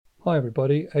Hi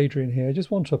everybody, Adrian here.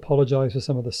 Just want to apologise for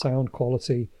some of the sound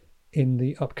quality in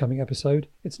the upcoming episode.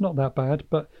 It's not that bad,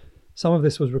 but some of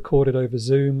this was recorded over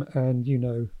Zoom, and you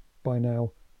know by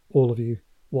now, all of you,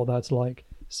 what that's like.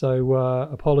 So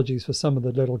apologies for some of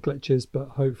the little glitches, but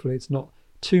hopefully it's not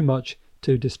too much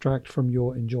to distract from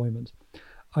your enjoyment.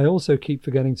 I also keep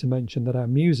forgetting to mention that our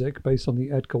music, based on the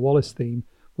Edgar Wallace theme,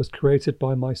 was created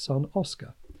by my son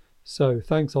Oscar. So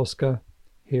thanks, Oscar.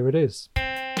 Here it is.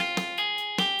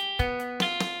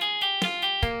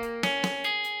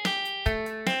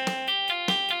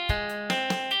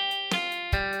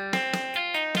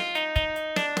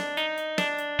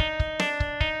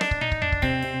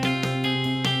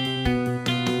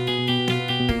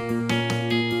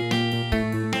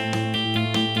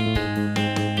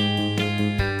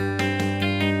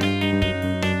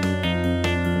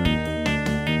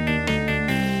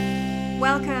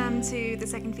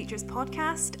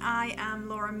 Podcast. I am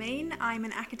Laura Main. I'm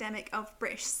an academic of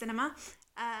British cinema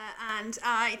and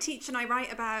I teach and I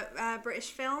write about British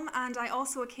film, and I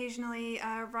also occasionally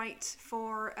write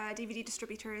for DVD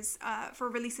distributors for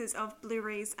releases of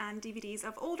Blu-rays and DVDs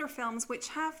of older films which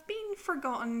have been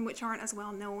forgotten, which aren't as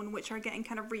well known, which are getting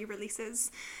kind of re-releases.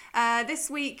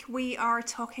 This week we are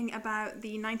talking about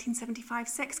the 1975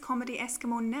 sex comedy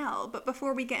Eskimo Nell, but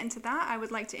before we get into that I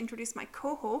would like to introduce my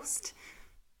co-host.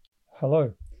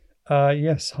 Hello.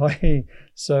 Yes, hi.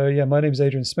 So, my name's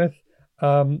Adrian Smith.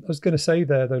 I was going to say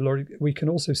there, though, Laurie, we can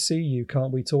also see you,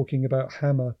 can't we, talking about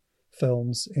Hammer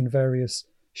films in various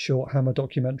short Hammer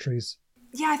documentaries.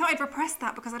 Yeah, I thought I'd repress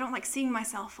that because I don't like seeing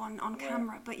myself on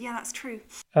camera, but yeah, that's true.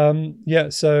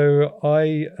 So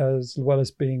I, as well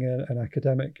as being an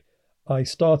academic, I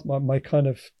started my kind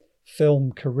of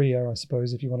film career, I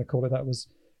suppose, if you want to call it that, was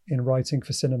in writing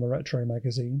for Cinema Retro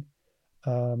magazine.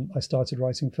 I started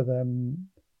writing for them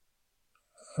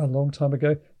a long time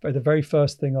ago, but the very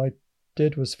first thing I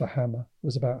did was for Hammer,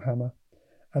 was about Hammer.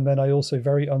 And then I also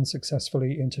very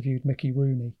unsuccessfully interviewed Mickey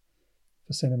Rooney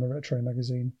for Cinema Retro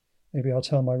magazine. Maybe I'll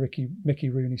tell my Mickey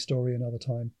Rooney story another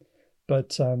time.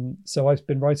 But so I've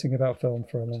been writing about film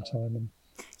for a long time. And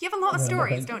you have a lot of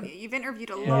stories, don't you? You've interviewed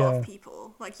a lot of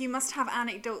people. Like, you must have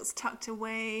anecdotes tucked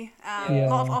away, a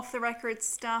lot of off-the-record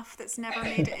stuff that's never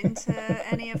made it into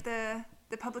any of the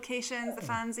publications, the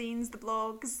fanzines, the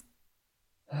blogs.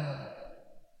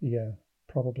 Yeah,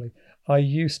 probably. I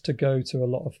used to go to a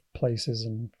lot of places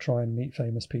and try and meet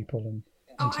famous people. And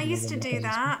I used to do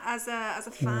that as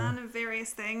a fan of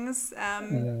various things.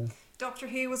 Doctor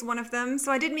Who was one of them.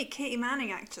 So I did meet Katie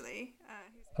Manning, actually.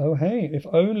 Oh, hey, if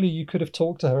only you could have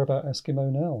talked to her about Eskimo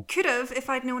Nell. Could have, if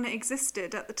I'd known it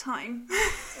existed at the time.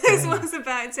 This was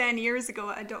about 10 years ago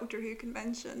at a Doctor Who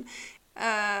convention.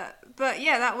 But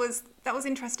yeah, that was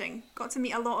interesting. Got to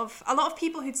meet a lot of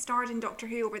people who'd starred in Doctor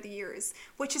Who over the years,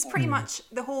 which is pretty much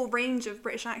the whole range of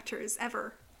British actors that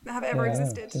have ever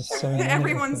existed. So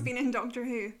everyone's been in Doctor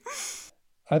Who.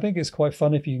 I think it's quite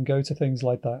fun if you can go to things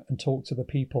like that and talk to the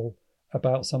people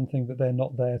about something that they're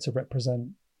not there to represent.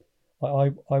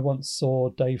 I once saw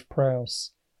Dave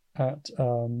Prowse at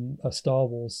a Star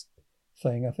Wars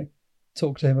thing. I think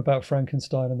talked to him about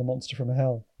Frankenstein and the Monster from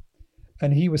Hell.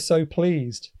 And he was so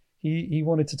pleased. He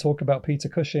wanted to talk about Peter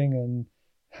Cushing and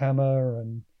Hammer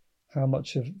and how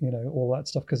much of, all that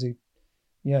stuff, because he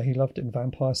loved it in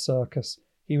Vampire Circus.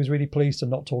 He was really pleased to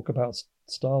not talk about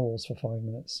Star Wars for 5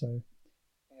 minutes. So,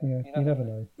 you never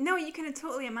know. No, you can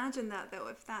totally imagine that, though,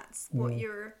 if that's what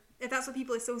if that's what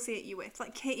people associate you with.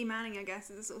 Like Katie Manning, I guess,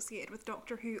 is associated with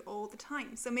Doctor Who all the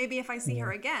time. So maybe if I see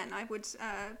her again, I would,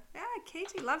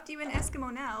 Katie, loved you in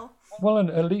Eskimo Nell. Well,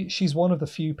 and at least she's one of the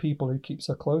few people who keeps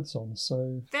her clothes on,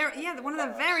 so... one of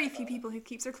the very few people who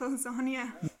keeps her clothes on,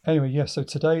 yeah. Anyway, so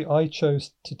today I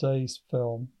chose today's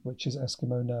film, which is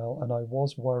Eskimo Nell, and I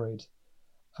was worried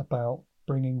about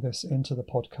bringing this into the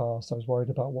podcast. I was worried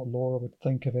about what Laura would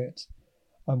think of it.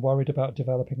 I'm worried about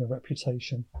developing a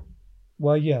reputation.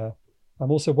 Well, yeah,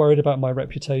 I'm also worried about my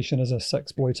reputation as a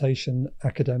sexploitation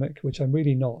academic, which I'm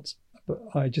really not. But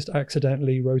I just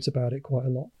accidentally wrote about it quite a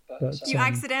lot. But, you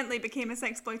accidentally became a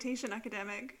sexploitation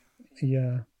academic.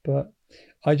 Yeah, but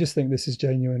I just think this is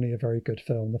genuinely a very good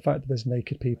film. The fact that there's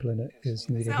naked people in it is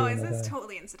neither here nor there. It's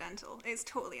totally incidental. It's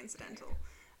totally incidental.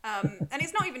 And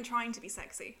it's not even trying to be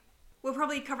sexy. We'll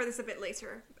probably cover this a bit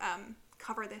later.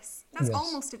 That's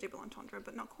almost a double entendre,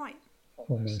 but not quite.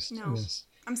 Almost, no. Yes.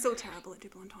 I'm so terrible at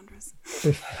double entendres.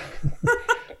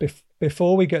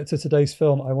 Before we get to today's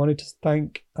film, I wanted to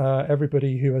thank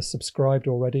everybody who has subscribed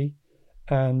already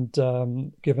and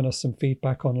given us some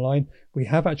feedback online. We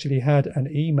have actually had an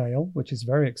email, which is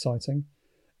very exciting.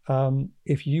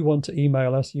 If you want to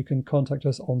email us, you can contact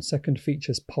us on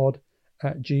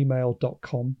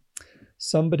secondfeaturespod@gmail.com.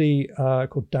 somebody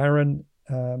called Darren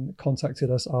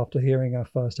contacted us after hearing our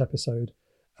first episode,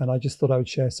 and I just thought I would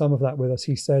share some of that with us.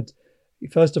 He said,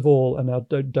 first of all, and now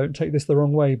don't take this the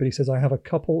wrong way, but he says, I have a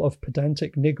couple of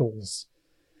pedantic niggles.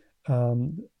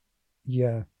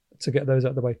 To get those out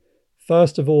of the way.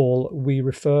 First of all, we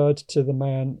referred to the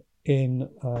man in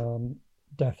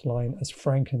Deathline as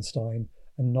Frankenstein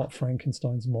and not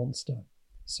Frankenstein's monster.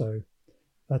 So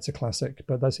that's a classic,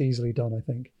 but that's easily done, I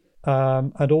think.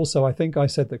 And also, I think I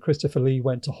said that Christopher Lee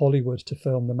went to Hollywood to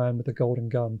film The Man with the Golden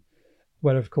Gun,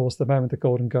 where, of course, The Man with the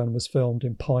Golden Gun was filmed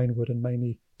in Pinewood and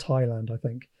mainly Thailand, I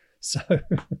think.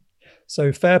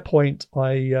 So fair point.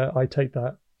 I take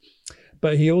that.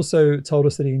 But he also told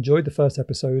us that he enjoyed the first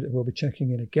episode and will be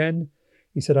checking in again.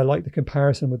 He said, I like the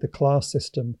comparison with the class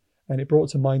system, and it brought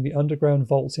to mind the underground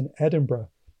vaults in Edinburgh,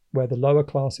 where the lower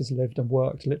classes lived and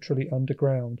worked literally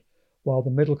underground, while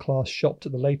the middle class shopped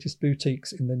at the latest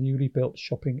boutiques in the newly built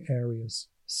shopping areas.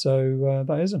 So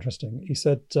that is interesting. He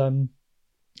said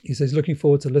he's looking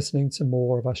forward to listening to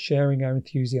more of us sharing our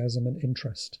enthusiasm and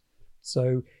interest.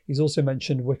 So he's also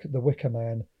mentioned The Wicker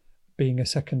Man being a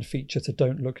second feature to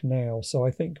Don't Look Now. So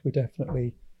I think we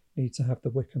definitely need to have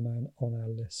The Wicker Man on our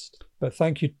list. But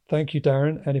thank you,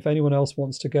 Darren. And if anyone else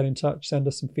wants to get in touch, send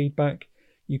us some feedback.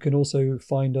 You can also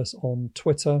find us on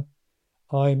Twitter.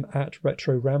 I'm at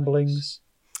Retro Ramblings.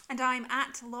 And I'm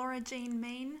at Laura Jane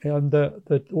Main. And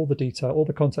all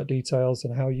the contact details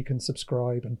and how you can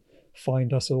subscribe and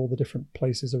find us at all the different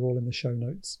places are all in the show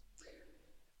notes.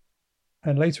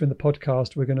 And later in the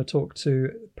podcast, we're going to talk to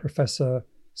Professor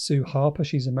Sue Harper.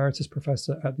 She's Emeritus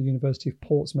Professor at the University of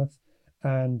Portsmouth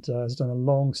and has done a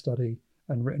long study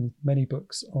and written many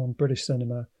books on British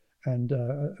cinema and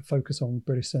a focus on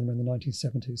British cinema in the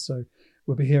 1970s. So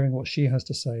we'll be hearing what she has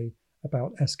to say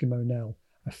about Eskimo Nell,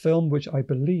 a film which I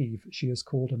believe she has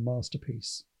called a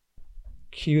masterpiece.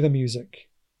 Cue the music.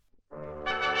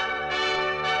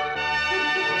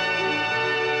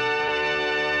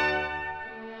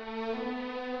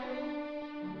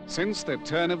 Since the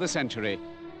turn of the century,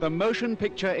 the motion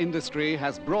picture industry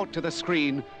has brought to the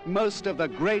screen most of the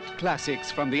great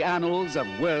classics from the annals of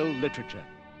world literature.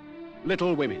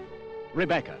 Little Women,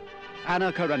 Rebecca,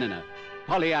 Anna Karenina,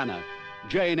 Pollyanna,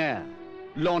 Jane Eyre,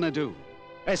 Lorna Doone,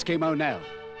 Eskimo Nell.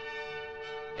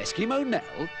 Eskimo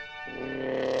Nell?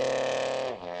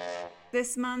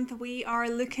 This month we are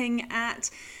looking at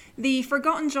the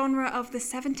forgotten genre of the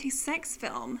 70s sex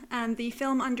film, and the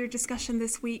film under discussion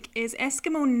this week is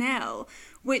Eskimo Nell,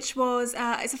 which was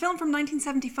it's a film from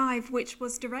 1975 which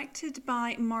was directed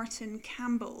by Martin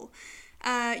Campbell.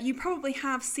 You probably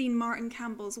have seen Martin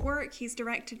Campbell's work. He's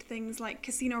directed things like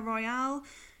Casino Royale,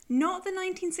 not the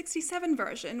 1967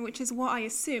 version, which is what I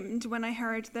assumed when I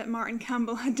heard that Martin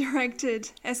Campbell had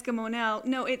directed Eskimo Nell.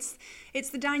 No, it's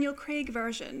the Daniel Craig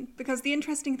version, because the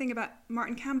interesting thing about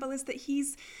Martin Campbell is that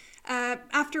he's,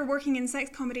 after working in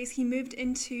sex comedies, he moved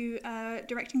into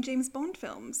directing James Bond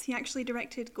films. He actually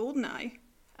directed GoldenEye.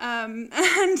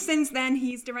 And since then,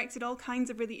 he's directed all kinds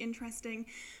of really interesting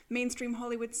mainstream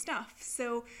Hollywood stuff.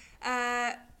 So,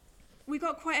 we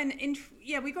got quite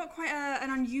an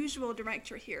unusual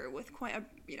director here with quite a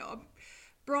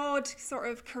broad sort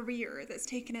of career that's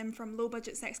taken him from low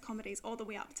budget sex comedies all the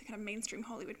way up to kind of mainstream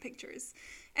Hollywood pictures.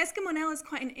 Eskimo Nell is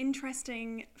quite an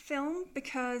interesting film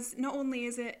because not only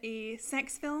is it a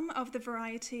sex film of the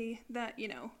variety that,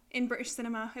 in British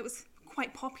cinema, it was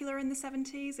quite popular in the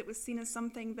 70s. It was seen as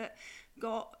something that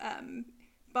got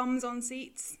bums on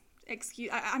seats.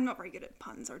 I'm not very good at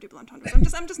puns or double entendres.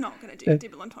 I'm just not going to do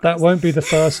double entendres. That won't be the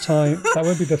first time. That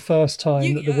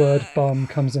that the word bum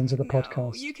comes into the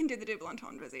podcast. You can do the double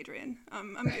entendres, Adrian.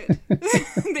 I'm good.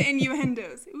 The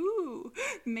innuendos. Ooh,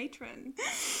 matron.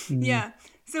 Yeah.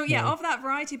 So of that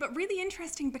variety, but really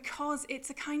interesting because it's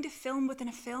a kind of film within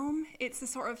a film. It's a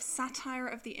sort of satire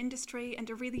of the industry and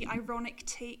a really ironic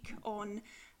take on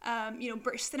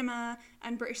British cinema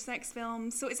and British sex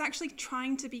films. So it's actually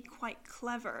trying to be quite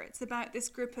clever. It's about this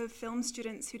group of film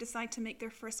students who decide to make their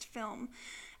first film.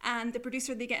 And the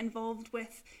producer they get involved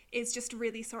with is just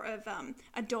really sort of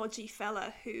a dodgy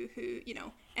fella who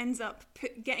ends up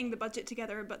getting the budget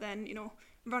together, but then,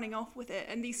 running off with it.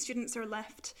 And these students are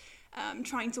left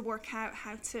trying to work out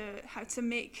how to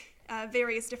make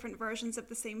various different versions of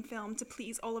the same film to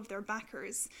please all of their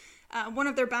backers. One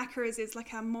of their backers is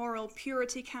like a moral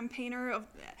purity campaigner of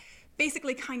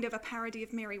basically kind of a parody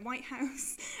of Mary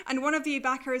Whitehouse. And one of the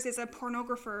backers is a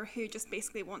pornographer who just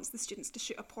basically wants the students to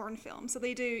shoot a porn film. So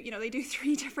they do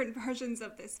 3 different versions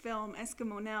of this film,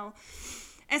 Eskimo Nell.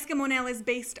 Eskimo Nell is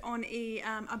based on a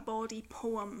bawdy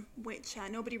poem, which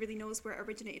nobody really knows where it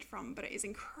originated from, but it is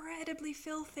incredibly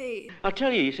filthy. I'll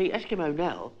tell you, Eskimo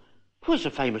Nell, Well, it's a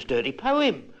famous dirty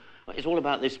poem. It's all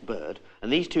about this bird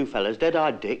and these two fellas,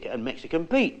 Dead-Eyed Dick and Mexican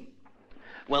Pete.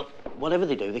 Well, whatever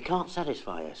they do, they can't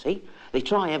satisfy her, see? They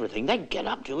try everything. They get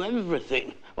up to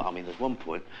everything. Well, I mean, there's one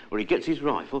point where he gets his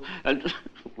rifle and...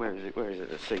 Where is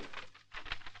it? Let's see.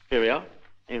 Here we are.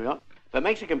 But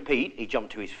Mexican Pete, he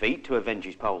jumped to his feet to avenge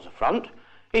his pole's affront.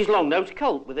 His long-nosed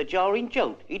colt with a jarring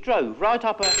jolt. He drove right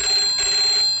up a...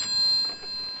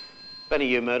 Benny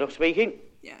Hugh Murdoch speaking.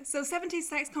 Yeah, so 70s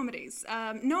sex comedies.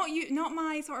 Not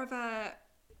my sort of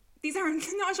these are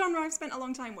not a genre I've spent a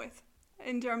long time with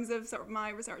in terms of sort of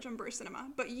my research on British cinema.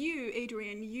 But you,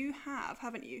 Adrian, you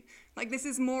haven't you? Like, this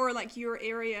is more like your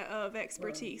area of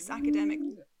expertise, academic.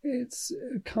 It's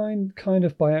kind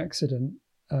of by accident.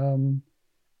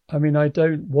 I mean, I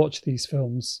don't watch these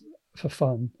films for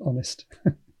fun, honest.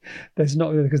 There's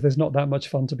not that much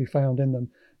fun to be found in them.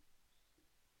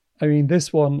 I mean,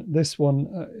 this one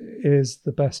is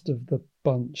the best of the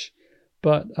bunch,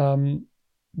 but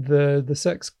the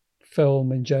sex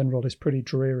film in general is pretty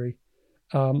dreary.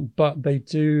 But they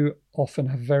do often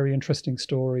have very interesting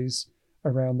stories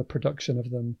around the production of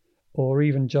them, or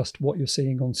even just what you're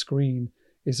seeing on screen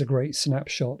is a great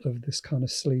snapshot of this kind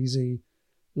of sleazy,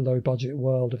 low-budget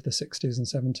world of the 60s and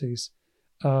 70s.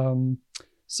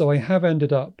 So I have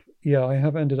ended up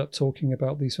talking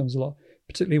about these films a lot,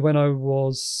 particularly when I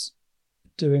was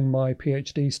doing my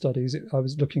PhD studies. I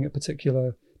was looking at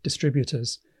particular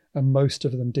distributors, and most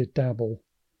of them did dabble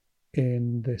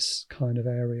in this kind of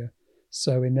area.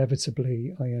 So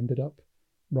inevitably, I ended up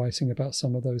writing about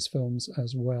some of those films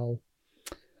as well.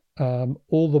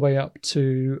 All the way up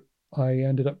to, I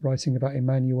ended up writing about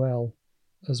Emmanuelle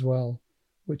as well,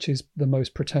 which is the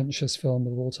most pretentious film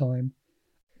of all time.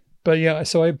 But yeah,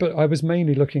 but I was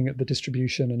mainly looking at the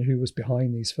distribution and who was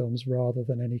behind these films rather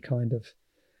than any kind of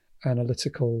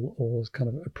analytical or kind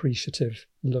of appreciative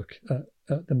look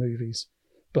at the movies.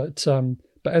 But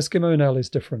Eskimo Nell is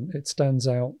different. It stands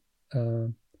out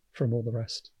from all the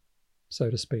rest, so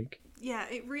to speak. Yeah,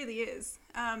 it really is.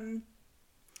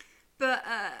 But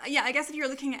I guess if you're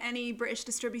looking at any British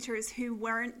distributors who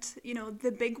weren't,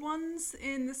 the big ones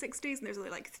in the 60s, and there's only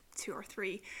like 2 or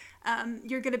 3,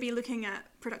 you're going to be looking at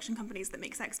production companies that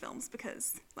make sex films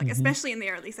because, especially in the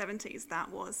early 70s, that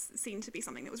was seen to be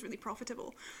something that was really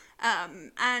profitable.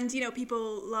 And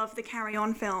people love the Carry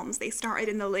On films. They started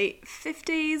in the late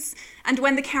 50s. And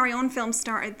when the Carry On films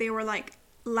started, they were like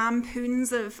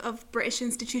lampoons of British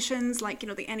institutions like the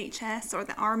NHS or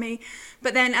the army.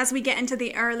 But then as we get into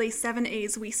the early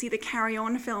 70s, we see the Carry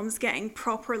On films getting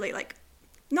properly, like,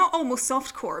 not almost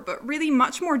softcore, but really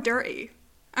much more dirty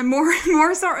and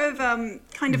more sort of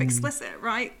kind of explicit,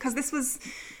 right? Because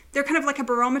they're kind of like a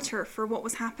barometer for what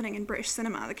was happening in British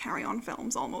cinema, the Carry On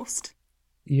films, almost.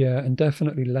 Yeah, and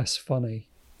definitely less funny.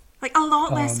 Like a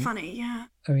lot less funny, yeah.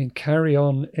 I mean, Carry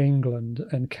On England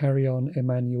and Carry On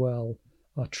Emmanuelle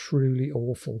are truly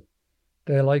awful.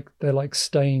 They're like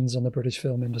stains on the British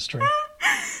film industry.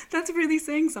 That's really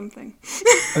saying something.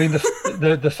 I mean,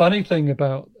 the funny thing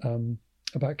about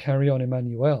Carry On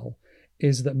Emmanuelle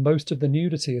is that most of the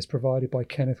nudity is provided by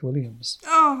Kenneth Williams.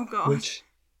 Oh God! Which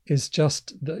is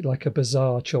just like a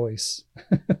bizarre choice.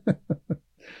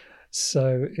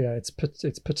 So yeah, it's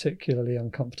particularly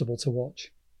uncomfortable to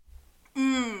watch.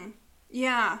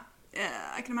 Yeah.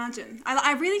 I can imagine.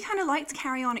 I really kind of liked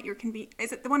Carry On at Your Convenience.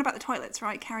 Is it the one about the toilets,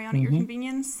 right? Carry On at Your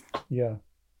Convenience. Yeah.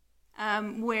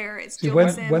 Where it's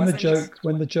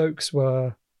when the jokes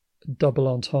were double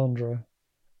entendre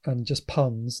and just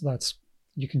puns,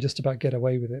 you can just about get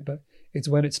away with it. But it's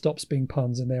when it stops being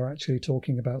puns and they're actually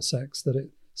talking about sex that it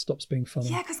stops being funny.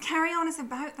 Yeah, because Carry On is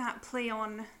about that play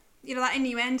on, that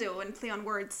innuendo and play on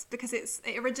words, because it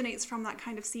originates from that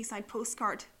kind of seaside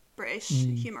postcard British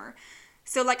humour.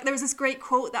 So, there was this great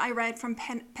quote that I read from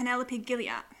Penelope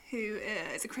Gilliatt, who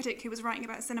is a critic who was writing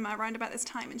about cinema around about this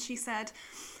time, and she said,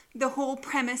 the whole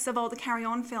premise of all the Carry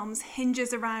On films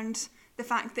hinges around the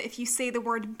fact that if you say the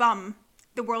word bum,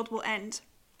 the world will end.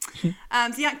 So you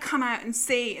can't come out and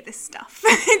say this stuff.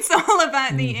 It's all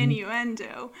about the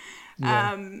innuendo.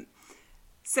 Yeah.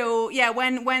 So, yeah,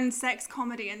 when sex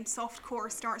comedy and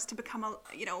softcore starts to become,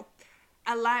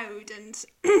 allowed and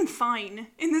fine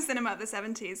in the cinema of the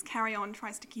 70s, Carry On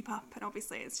tries to keep up, and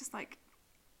obviously it's just like,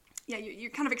 yeah,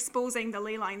 you're kind of exposing the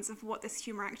ley lines of what this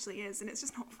humor actually is, and it's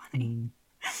just not funny.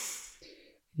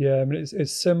 Yeah, I mean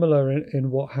it's similar in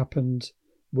what happened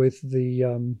with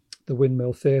the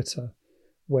Windmill Theatre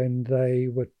when they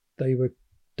were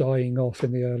dying off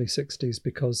in the early 60s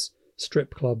because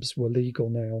strip clubs were legal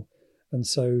now, and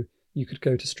so you could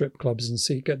go to strip clubs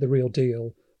and get the real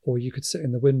deal, or you could sit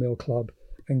in the Windmill Club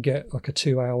and get like a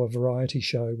 2-hour variety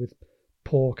show with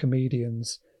poor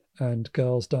comedians and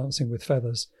Girls Dancing with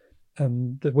Feathers,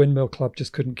 and the Windmill Club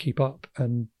just couldn't keep up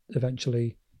and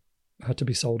eventually had to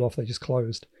be sold off. They just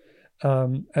closed.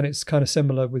 And it's kind of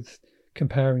similar with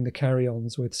comparing the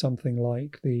Carry-Ons with something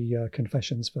like the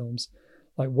Confessions films.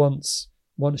 Like once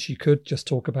you could just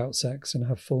talk about sex and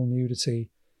have full nudity,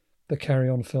 the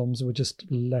Carry-On films were just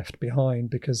left behind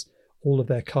because all of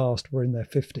their cast were in their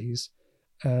 50s,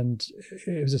 and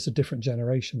it was just a different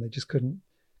generation. They just couldn't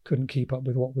keep up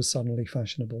with what was suddenly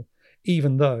fashionable,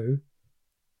 even though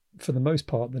for the most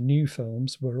part the new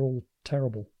films were all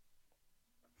terrible.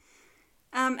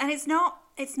 And it's not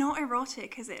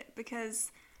erotic, is it?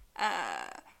 Because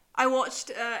I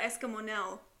watched Eskimo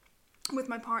Nell with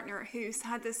my partner, who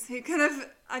kind of,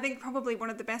 I think probably one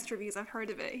of the best reviews I've heard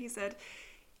of it. He said,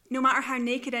 no matter how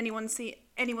naked anyone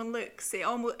looks, it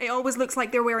always looks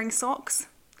like they're wearing socks.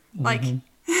 Mm-hmm. Like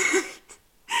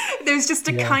there's just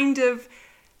a kind of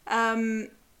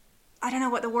I don't know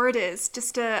what the word is.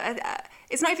 Just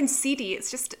it's not even seedy.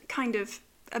 It's just kind of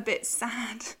a bit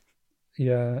sad.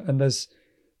 Yeah, and there's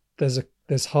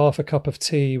half a cup of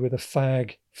tea with a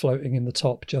fag floating in the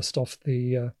top just off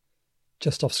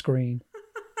screen.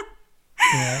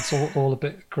 Yeah, it's all a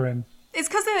bit grim. It's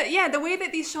because the way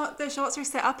that the shots are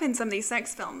set up in some of these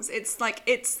sex films, it's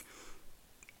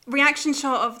reaction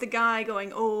shot of the guy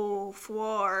going oh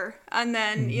four, and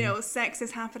then sex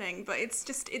is happening, but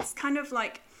it's kind of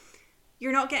like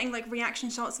you're not getting like reaction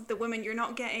shots of the women. You're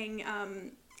not getting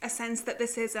a sense that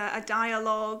this is a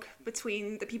dialogue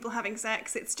between the people having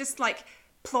sex. It's just like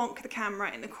plonk the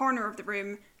camera in the corner of the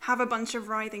room, have a bunch of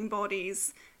writhing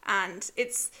bodies, and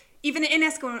it's even in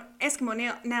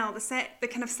Eskimo Nell, the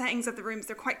kind of settings of the rooms,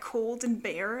 they're quite cold and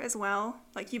bare as well.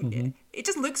 Like it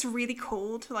just looks really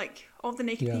cold. Like all the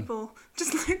naked people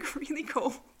just look really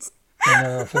cold. I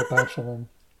know, I feel bad for them.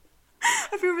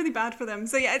 I feel really bad for them.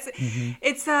 So yeah,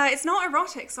 it's not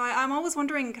erotic. So I'm always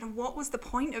wondering kind of what was the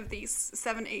point of these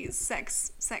 70s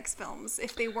sex films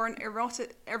if they weren't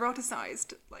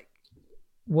eroticized, like.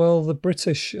 Well, the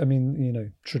British, I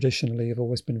mean, traditionally have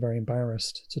always been very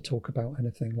embarrassed to talk about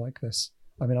anything like this.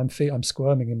 I mean, I'm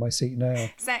squirming in my seat now.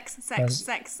 Sex,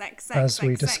 as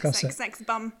we discuss it. Sex,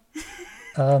 bum.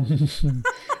 But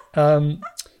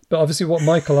obviously what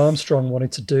Michael Armstrong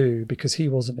wanted to do, because he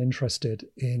wasn't interested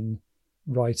in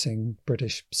writing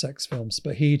British sex films,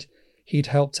 but he'd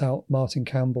helped out Martin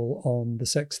Campbell on The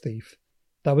Sex Thief.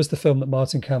 That was the film that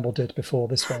Martin Campbell did before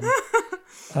this one.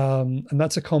 And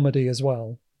that's a comedy as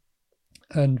well.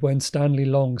 And when Stanley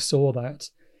Long saw that,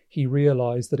 he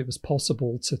realized that it was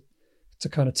possible to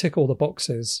kind of tick all the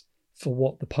boxes for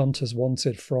what the punters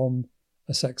wanted from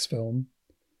a sex film,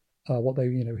 what they,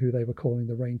 who they were calling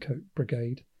the Raincoat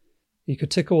Brigade. He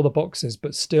could tick all the boxes,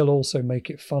 but still also make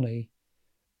it funny.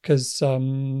 Because, I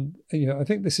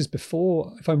think this is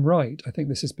before, if I'm right, I think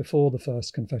this is before the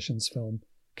first Confessions film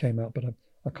came out, but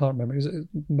I can't remember. It was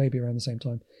maybe around the same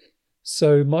time.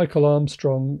 So Michael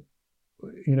Armstrong,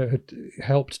 had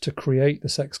helped to create the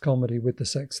sex comedy with The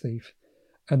Sex Thief.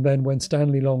 And then when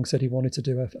Stanley Long said he wanted to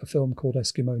do a film called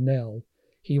Eskimo Nell,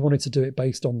 he wanted to do it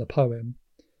based on the poem,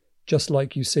 just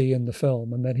like you see in the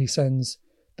film. And then he sends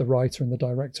the writer and the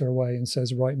director away and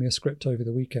says, write me a script over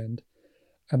the weekend.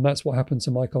 And that's what happened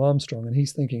to Michael Armstrong. And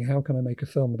he's thinking, how can I make a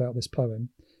film about this poem?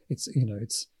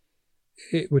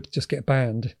 It would just get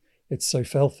banned. It's so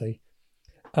filthy.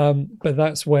 But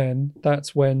that's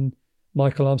when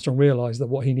Michael Armstrong realized that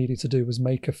what he needed to do was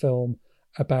make a film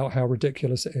about how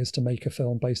ridiculous it is to make a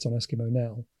film based on Eskimo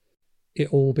Nell. It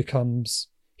all becomes,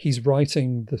 he's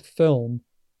writing the film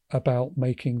about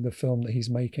making the film that he's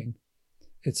making.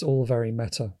 It's all very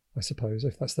meta, I suppose,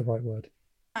 if that's the right word.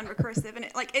 And recursive, and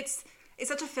it's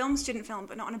such a film student film,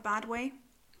 but not in a bad way.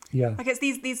 Yeah. Like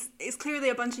it's clearly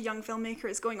a bunch of young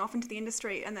filmmakers going off into the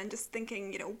industry and then just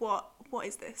thinking, what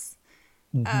is this?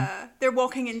 Mm-hmm. They're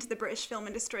walking into the British film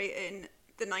industry in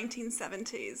the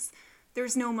 1970s.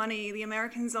 There's no money. The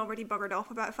Americans already buggered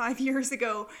off about 5 years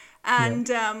ago. And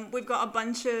we've got a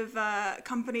bunch of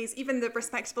companies, even the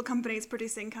respectable companies,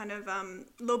 producing kind of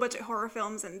low-budget horror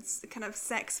films and kind of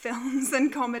sex films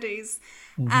and comedies.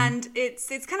 Mm-hmm. And it's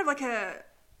kind of like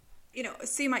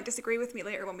so you might disagree with me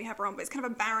later when we have her on, but it's kind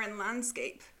of a barren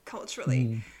landscape culturally.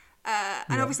 Mm.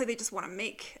 And obviously they just want to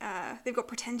make, they've got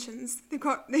pretensions. They've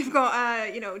got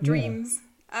dreams. Dreams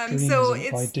so and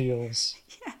it's ideals.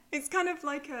 Yeah, it's kind of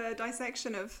like a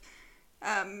dissection of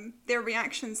their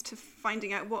reactions to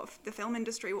finding out what the film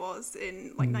industry was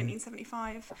in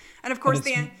 1975. And of course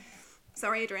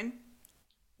sorry, Adrian.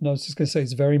 No, I was just going to say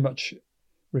it's very much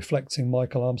reflecting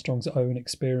Michael Armstrong's own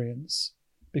experience,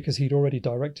 because he'd already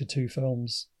directed 2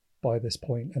 films by this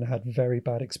point and had very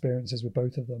bad experiences with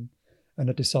both of them. and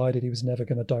had decided he was never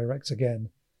going to direct again,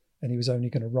 and he was only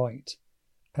going to write.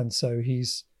 And so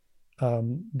he's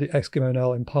the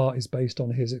Eskimo in part is based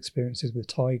on his experiences with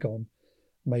Tygon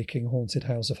making Haunted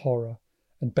House of Horror,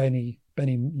 and Benny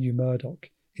U. Murdoch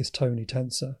is Tony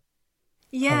Tenser.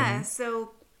 Yeah,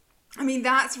 so I mean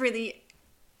that's really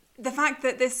the fact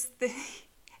that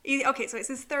okay, so it's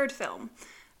his third film,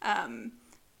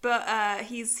 but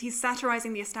he's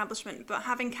satirizing the establishment, but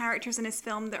having characters in his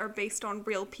film that are based on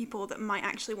real people that might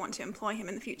actually want to employ him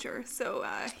in the future. So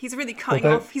he's really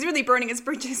he's really burning his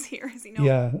bridges here, as you know.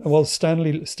 Yeah, well,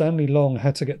 Stanley Long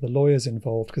had to get the lawyers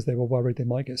involved because they were worried they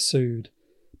might get sued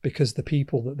because the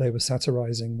people that they were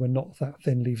satirizing were not that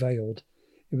thinly veiled.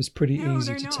 It was pretty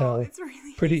easy to tell. It's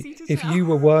really easy to if tell.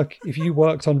 if you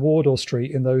worked on Wardour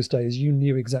Street in those days, you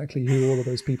knew exactly who all of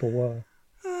those people were.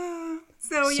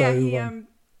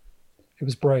 It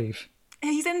was brave.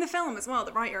 He's in the film as well.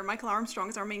 The writer Michael Armstrong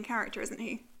is our main character, isn't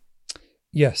he?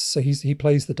 Yes, so he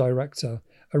plays the director.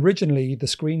 Originally, the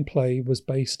screenplay was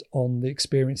based on the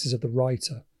experiences of the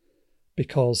writer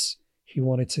because he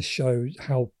wanted to show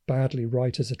how badly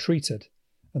writers are treated.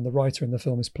 And the writer in the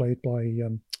film is played by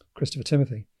Christopher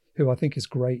Timothy, who I think is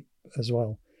great as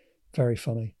well. Very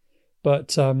funny.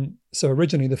 But so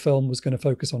originally the film was going to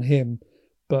focus on him,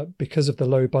 but because of the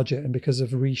low budget and because of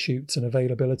reshoots and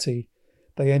availability,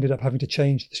 they ended up having to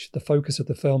change the focus of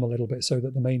the film a little bit so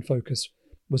that the main focus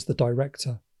was the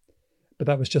director. But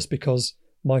that was just because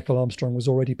Michael Armstrong was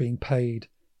already being paid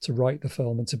to write the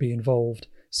film and to be involved.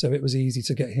 So it was easy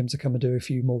to get him to come and do a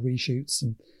few more reshoots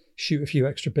and shoot a few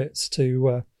extra bits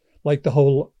to like the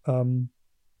whole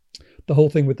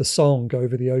thing with the song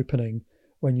over the opening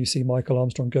when you see Michael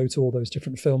Armstrong go to all those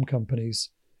different film companies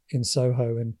in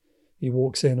Soho and he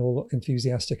walks in all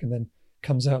enthusiastic and then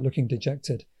comes out looking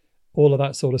dejected. All of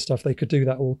that sort of stuff, they could do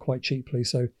that all quite cheaply.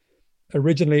 So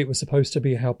originally it was supposed to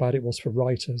be how bad it was for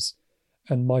writers,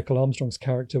 and Michael Armstrong's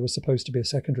character was supposed to be a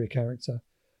secondary character,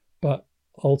 but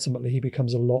ultimately he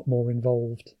becomes a lot more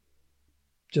involved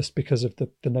just because of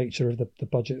the nature of the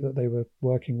budget that they were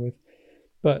working with.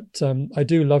 But I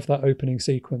do love that opening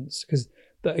sequence because,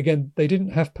 again, they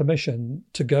didn't have permission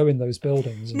to go in those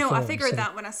buildings. No, I figured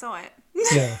that when I saw it.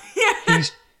 Yeah. Yeah.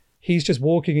 He's just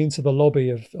walking into the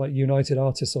lobby of like United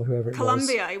Artists or whoever it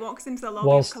Columbia. was. He walks into the lobby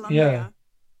of Columbia. Yeah.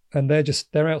 And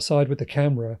they're outside with the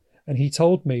camera. And he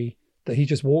told me that he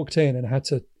just walked in and had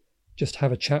to just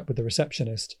have a chat with the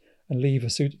receptionist and leave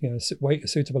wait a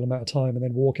suitable amount of time and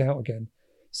then walk out again.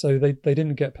 So they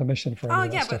didn't get permission for any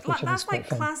of that stuff. But that's like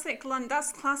classic London.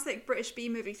 That's classic British B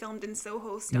movie filmed in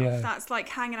Soho stuff. Yeah. That's like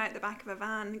hanging out the back of a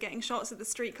van, getting shots of the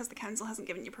street because the council hasn't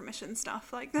given you permission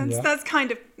stuff. Like that's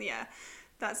kind of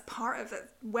that's part of it,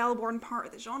 well-worn part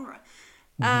of the genre.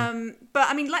 Mm-hmm. But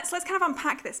I mean, let's kind of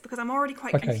unpack this because I'm already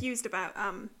quite confused about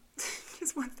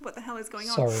just what the hell is going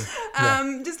on.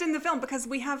 Sorry. Just in the film because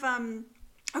we have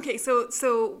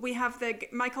so we have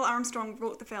Michael Armstrong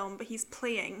wrote the film, but he's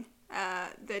playing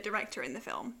the director in the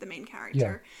film, the main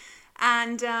character.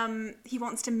 Yeah. And he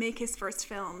wants to make his first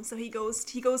film. So he goes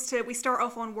to, we start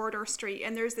off on Wardour Street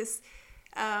and there's this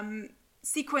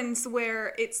sequence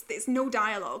where it's no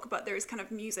dialogue, but there's kind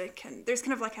of music and there's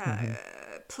kind of like a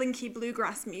plinky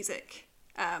bluegrass music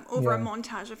over a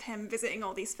montage of him visiting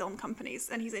all these film companies.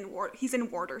 And he's in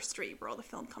Wardour Street where all the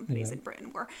film companies in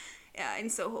Britain were. In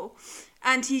Soho,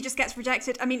 and he just gets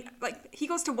rejected. I mean, like he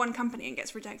goes to one company and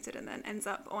gets rejected, and then ends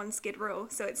up on Skid Row.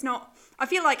 So it's not. I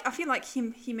feel like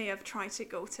he may have tried to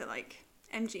go to like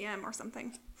MGM or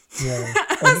something. Yeah.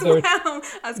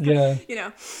 as you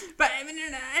know. But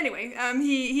anyway,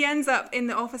 he ends up in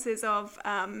the offices of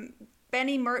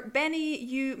Benny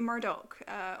U. Murdoch.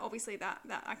 Obviously, that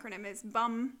acronym is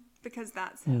BUM because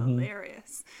that's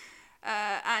hilarious.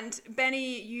 And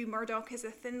Benny U. Murdoch is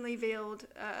a thinly veiled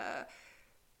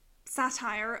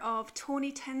satire of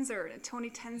Tony Tenser. And Tony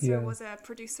Tenser was a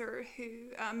producer who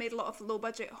made a lot of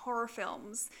low-budget horror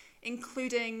films,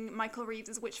 including Michael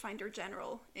Reeves' Witchfinder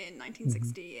General in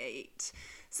 1968.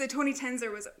 So Tony Tenser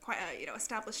was quite a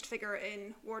established figure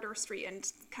in Wardour Street and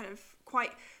kind of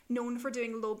quite known for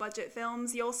doing low-budget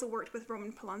films. He also worked with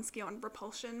Roman Polanski on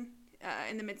Repulsion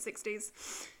in the mid-60s.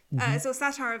 So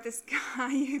satire of this guy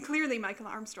who clearly Michael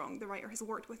Armstrong, the writer, has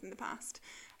worked with in the past.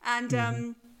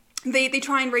 And they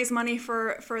try and raise money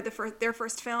for their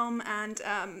first film, and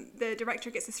the director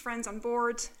gets his friends on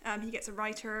board. He gets a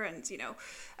writer and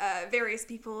various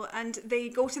people, and they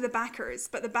go to the backers,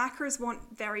 but the backers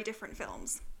want very different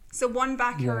films. So one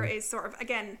backer is sort of,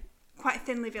 again, quite a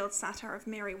thinly veiled satire of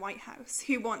Mary Whitehouse,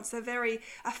 who wants a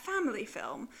family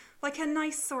film, like a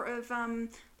nice sort of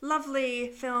lovely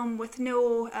film with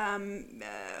no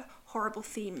horrible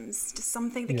themes, just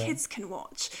something the Yeah. kids can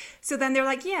watch. So then they're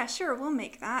like, yeah, sure, we'll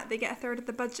make that. They get a third of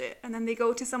the budget, and then they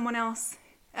go to someone else,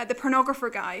 the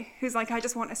pornographer guy, who's like, I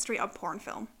just want a straight up porn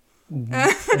film.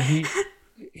 And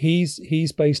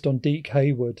he's based on Deke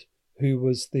Hayward, who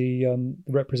was the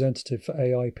representative for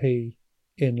AIP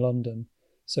in London.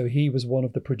 So he was one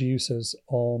of the producers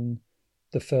on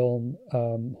the film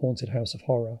Haunted House of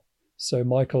Horror. So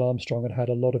Michael Armstrong had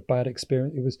a lot of bad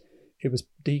experience. It was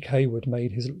Deke Hayward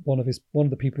made one of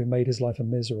the people who made his life a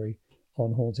misery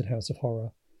on Haunted House of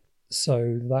Horror.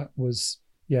 So that was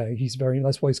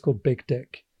that's why he's called Big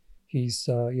Dick. He's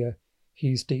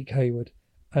Deke Hayward,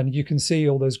 and you can see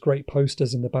all those great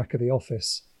posters in the back of the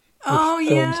office. Oh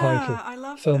yeah, I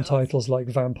love film titles like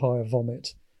Vampire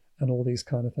Vomit and all these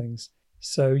kind of things.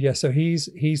 So he's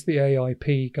the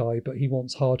AIP guy, but he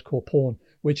wants hardcore porn,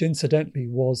 which incidentally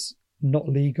was not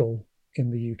legal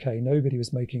in the UK. Nobody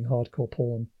was making hardcore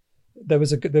porn. There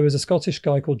was a Scottish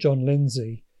guy called John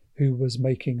Lindsay who was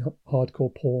making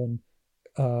hardcore porn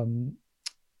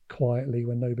quietly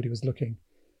when nobody was looking,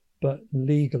 but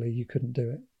legally you couldn't do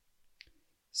it.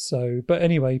 So, but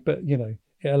anyway,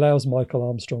 it allows Michael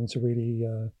Armstrong to really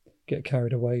get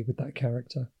carried away with that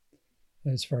character.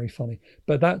 It's very funny.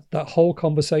 But that whole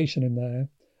conversation in there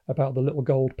about the little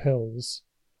gold pills,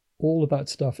 all of that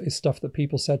stuff is stuff that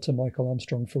people said to Michael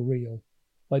Armstrong for real.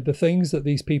 Like the things that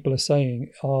these people are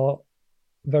saying are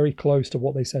very close to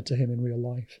what they said to him in real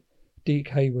life. Deke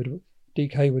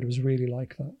Hayward was really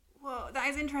like that. Well, that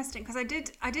is interesting because I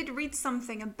did read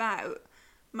something about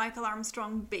Michael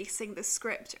Armstrong basing the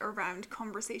script around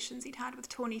conversations he'd had with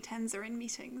Tony Tenzer in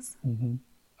meetings. Mm-hmm.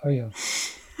 Oh yeah.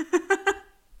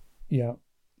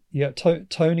 Yeah.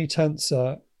 Tony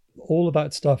Tenzer, all of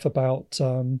that stuff about,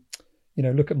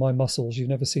 look at my muscles. You've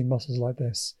never seen muscles like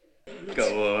this.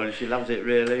 Go on, she loves it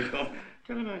really. Go on.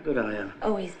 Tell him how good I am.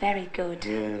 Oh, he's very good.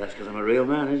 Yeah, that's because I'm a real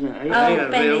man, isn't it?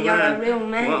 Benny, you're a real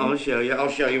man. Well, I'll show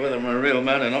you whether I'm a real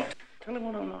man or not. Tell him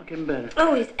what I'm like in bed.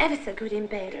 Oh, he's ever so good in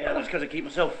bed. Yeah, that's because I keep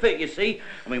myself fit, you see.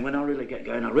 I mean, when I really get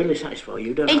going, I really satisfy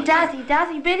you, don't I? He does.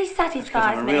 He really satisfies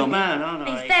Because I'm a me. real man, aren't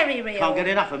I? He's very real. Can't get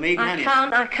enough of me, can you?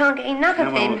 I can't get enough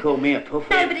of him. Call me a puff.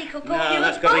 Nobody could call you a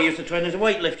that's puff. because I used to train as a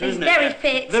weightlifter, isn't it? He's very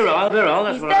fit. Virile,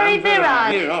 that's He's what I very am.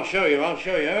 virile. Here, I'll show you. Have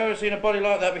you ever seen a body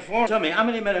like that before? Tell me, how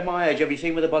many men of my age have you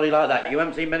seen with a body like that? You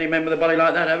haven't seen many men with a body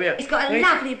like that, have you? He's got a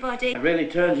lovely body. It really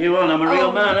turns you on. I'm a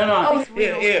real man, aren't I? Oh, it's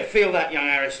real. Here, feel that, young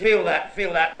Harris. Feel that.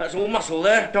 That's all muscle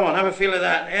there. Come on, have a feel of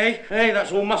that, eh? Hey,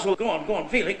 that's all muscle. Go on,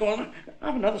 feel it. Go on.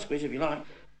 Have another squeeze if you like.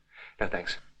 No,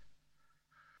 thanks.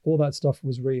 All that stuff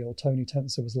was real. Tony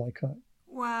Tenzer was like that.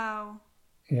 Wow.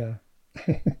 Yeah.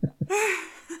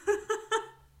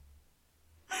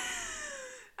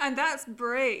 And that's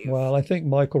brave. Well, I think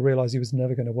Michael realised he was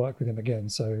never going to work with him again,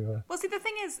 so... Well, see, the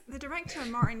thing is, the director,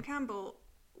 Martin Campbell,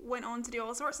 went on to do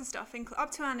all sorts of stuff,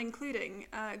 up to and including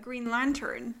Green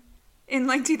Lantern in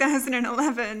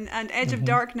 2011, and Edge of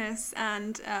Darkness,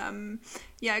 and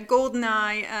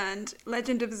GoldenEye, and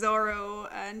Legend of Zorro,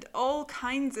 and all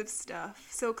kinds of stuff.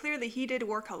 So clearly he did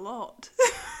work a lot.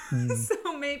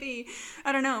 So maybe,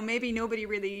 I don't know, maybe nobody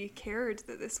really cared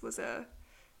that this was a...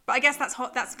 But I guess that's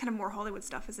kind of more Hollywood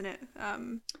stuff, isn't it?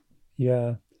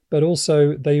 Yeah, but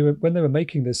also when they were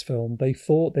making this film, they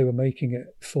thought they were making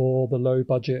it for the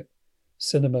low-budget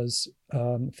cinemas,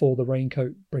 for the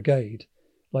Raincoat Brigade.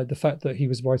 Like the fact that he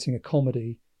was writing a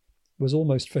comedy was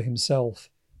almost for himself,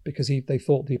 because they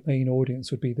thought the main audience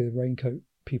would be the Raincoat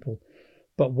people.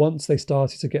 But once they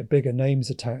started to get bigger names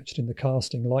attached in the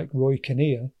casting, like Roy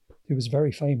Kinnear, who was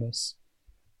very famous,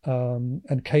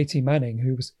 and Katie Manning,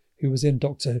 who was in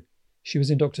Doctor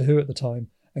Who at the time,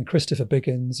 and Christopher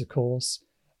Biggins, of course.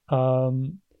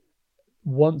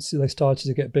 Once they started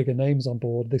to get bigger names on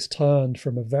board, this turned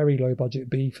from a very low budget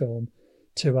B film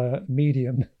to a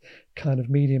medium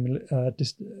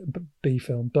B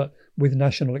film, but with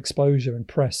national exposure and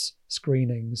press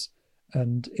screenings,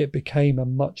 and it became a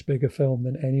much bigger film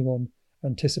than anyone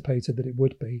anticipated that it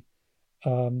would be.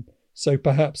 So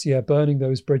perhaps, burning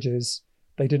those bridges,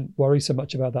 they didn't worry so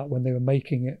much about that when they were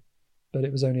making it, but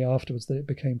it was only afterwards that it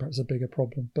became perhaps a bigger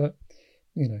problem. But,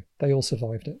 they all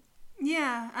survived it.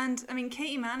 Yeah, and I mean,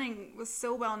 Katie Manning was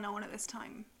so well known at this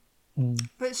time.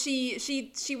 But she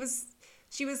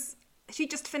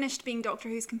just finished being Doctor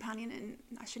Who's companion in...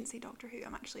 I shouldn't say Doctor Who,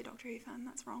 I'm actually a Doctor Who fan,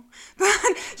 that's wrong. But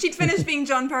she'd finished being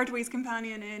John Pertwee's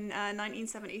companion in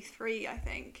 1973, I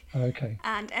think. Okay.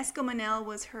 And Escomanel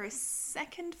was her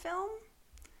second film.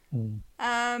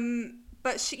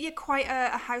 But she quite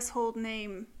a household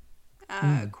name,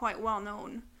 quite well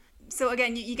known. So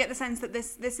again, you get the sense that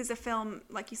this is a film,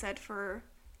 like you said, for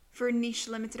niche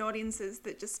limited audiences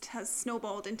that just has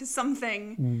snowballed into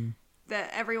something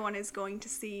that everyone is going to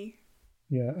see.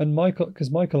 Yeah, and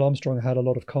Michael Armstrong had a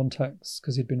lot of contacts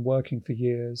because he'd been working for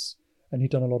years and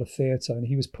he'd done a lot of theatre, and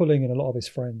he was pulling in a lot of his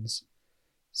friends.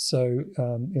 So,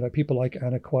 people like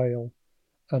Anna Quayle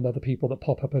and other people that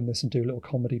pop up in this and do little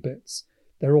comedy bits,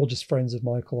 they're all just friends of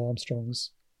Michael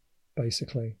Armstrong's,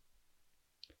 basically.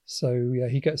 So yeah,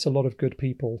 he gets a lot of good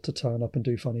people to turn up and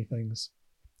do funny things.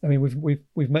 I mean,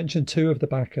 we've mentioned two of the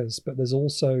backers, but there's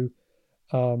also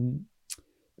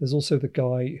the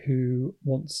guy who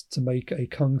wants to make a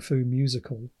kung fu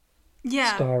musical,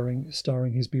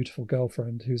 starring his beautiful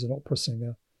girlfriend, who's an opera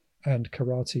singer and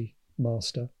karate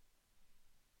master,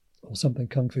 or something,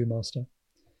 kung fu master.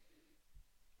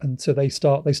 And so they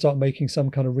start making some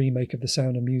kind of remake of The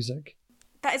Sound of Music.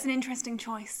 That is an interesting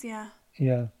choice. Yeah.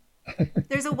 Yeah.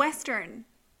 There's a Western.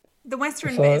 The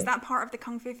Western bit, is that part of the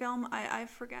Kung Fu film? I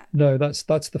forget. No, that's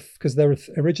because there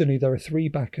are three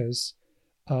backers.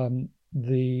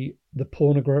 The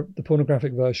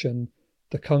pornographic version,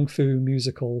 the Kung Fu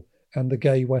musical, and the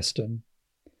gay Western.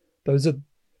 Those are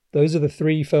the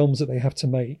three films that they have to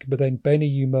make. But then Benny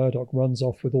U. Murdoch runs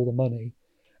off with all the money,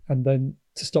 and then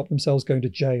to stop themselves going to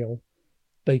jail,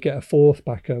 they get a fourth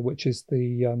backer, which is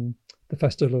the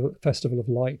Festival of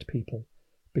Light people,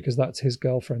 because that's his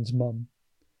girlfriend's mum.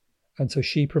 And so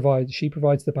she provides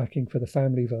the backing for the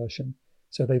family version.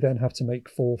 So they then have to make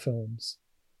 4 films,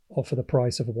 or for the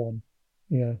price of one.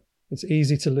 Yeah, it's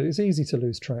easy to lose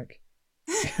track.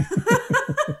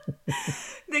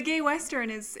 The gay Western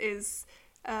is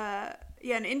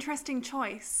an interesting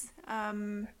choice. I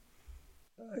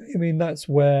mean, that's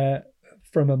where,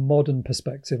 from a modern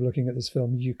perspective, looking at this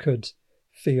film, you could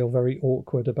feel very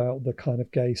awkward about the kind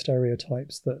of gay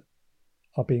stereotypes that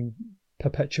are being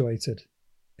perpetuated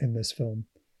in this film.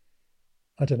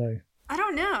 I don't know.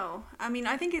 I mean,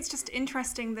 I think it's just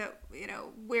interesting that,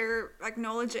 we're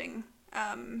acknowledging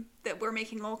that we're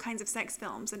making all kinds of sex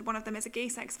films, and one of them is a gay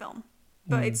sex film,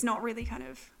 but it's not really kind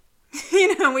of,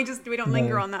 we don't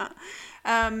linger on that.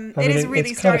 It is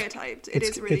really stereotyped. It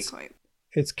is really quite.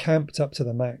 It's camped up to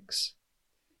the max.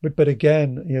 But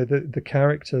again, the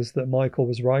characters that Michael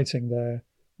was writing there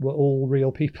were all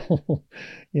real people.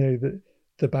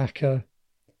 The backer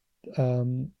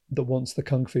that wants the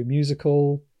Kung Fu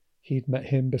musical, he'd met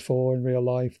him before in real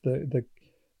life. The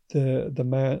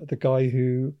guy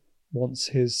who wants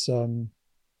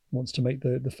to make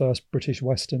the first British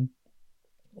Western.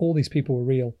 All these people were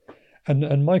real,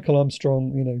 and Michael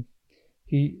Armstrong,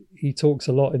 he talks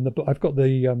a lot in the book. I've got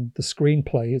the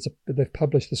screenplay. They've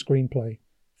published the screenplay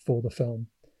for the film,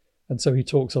 and so he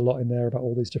talks a lot in there about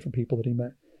all these different people that he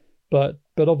met. But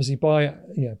obviously by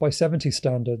 70s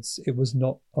standards, it was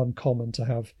not uncommon to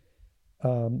have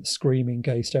screaming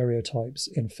gay stereotypes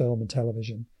in film and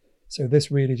television. So this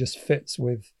really just fits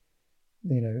with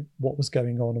what was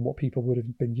going on and what people would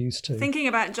have been used to. Thinking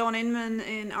about John Inman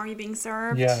in Are You Being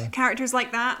Served? Yeah. Characters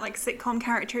like that, like sitcom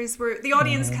characters, where the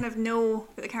audience kind of know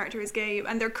that the character is gay,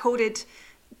 and they're coded.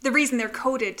 The reason they're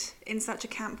coded in such a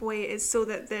camp way is so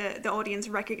that the audience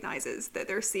recognizes that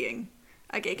they're seeing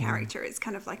a gay character. It's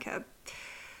kind of like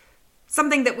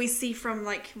something that we see from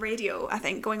like radio, I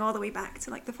think, going all the way back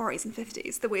to like the 40s and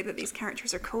 50s, the way that these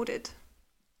characters are coded.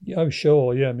 Yeah, oh,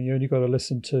 sure. Yeah, I mean, you only got to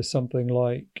listen to something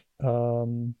like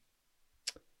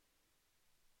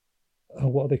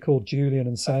what are they called? Julian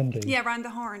and Sandy. Yeah, Round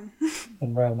the Horn.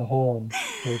 And Round the Horn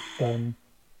with Kenneth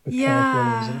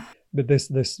yeah. Williams. But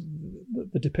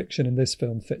the depiction in this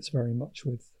film fits very much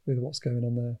with what's going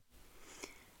on there.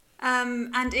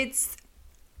 And it's,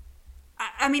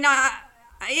 I mean,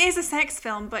 it is a sex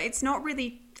film, but it's not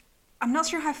really, I'm not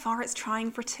sure how far it's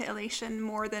trying for titillation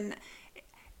more than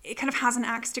it kind of has an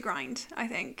axe to grind, I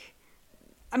think.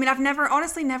 I mean, I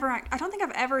don't think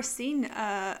I've ever seen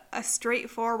a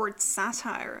straightforward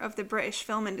satire of the British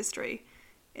film industry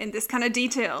in this kind of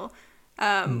detail,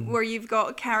 where you've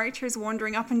got characters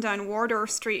wandering up and down Wardour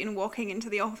Street and walking into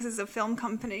the offices of film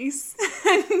companies.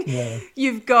 Yeah.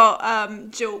 You've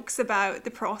got jokes about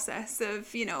the process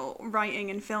of, writing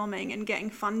and filming and getting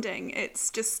funding. It's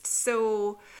just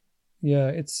so... Yeah,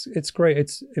 it's great.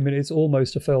 It's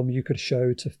almost a film you could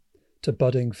show to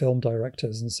budding film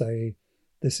directors and say,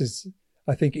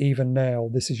 I think even now,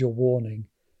 this is your warning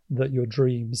that your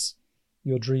dreams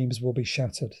will be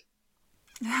shattered.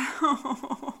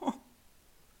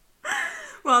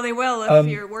 Well, they will if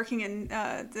you're working in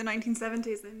the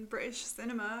 1970s in British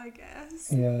cinema, I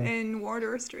guess, in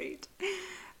Wardour Street.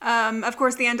 Of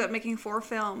course, they end up making 4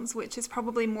 films, which is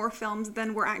probably more films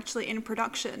than were actually in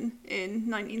production in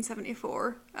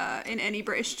 1974 in any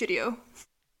British studio.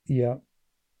 Yeah.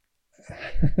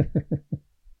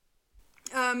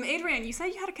 Adrian, you said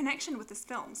you had a connection with this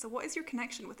film. So what is your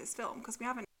connection with this film? Because we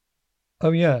haven't.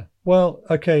 Oh yeah. Well,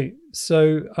 okay.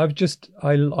 So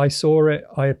I saw it.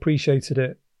 I appreciated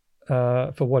it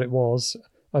for what it was.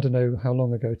 I don't know how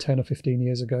long ago, 10 or 15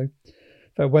 years ago.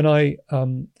 But when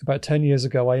about 10 years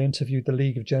ago, I interviewed the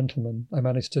League of Gentlemen. I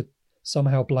managed to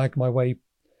somehow blag my way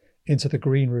into the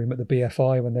green room at the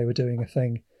BFI when they were doing a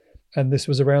thing. And this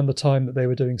was around the time that they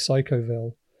were doing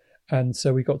Psychoville. And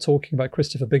so we got talking about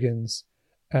Christopher Biggins,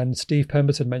 and Steve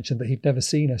Pemberton mentioned that he'd never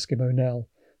seen Eskimo Nell.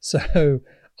 So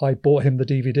I bought him the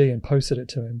DVD and posted it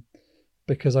to him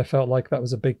because I felt like that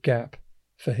was a big gap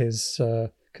for his,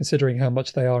 considering how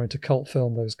much they are into cult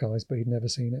film, those guys, but he'd never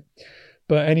seen it.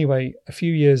 But anyway, a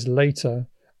few years later,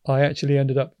 I actually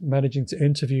ended up managing to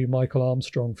interview Michael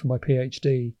Armstrong for my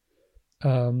PhD.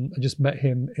 I just met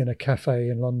him in a cafe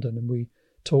in London and we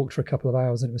talked for a couple of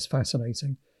hours and it was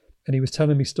fascinating. And he was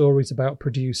telling me stories about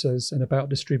producers and about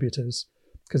distributors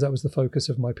because that was the focus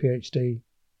of my PhD.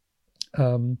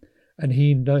 And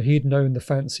he'd known the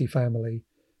Fancy family,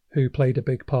 who played a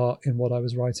big part in what I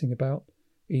was writing about,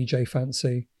 E.J.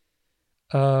 Fancy.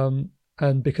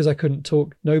 And because I couldn't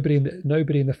talk, nobody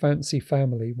in the Fancy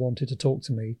family wanted to talk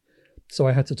to me, so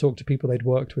I had to talk to people they'd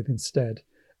worked with instead.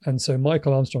 And so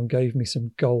Michael Armstrong gave me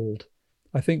some gold.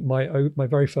 I think my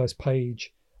very first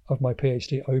page of my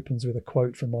PhD opens with a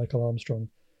quote from Michael Armstrong.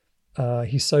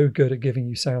 He's so good at giving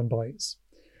you sound bites.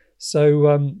 So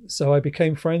I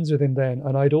became friends with him then,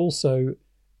 and I'd also,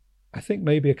 I think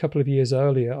maybe a couple of years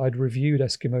earlier, I'd reviewed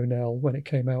Eskimo Nell when it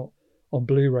came out on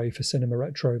Blu-ray for Cinema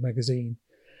Retro magazine.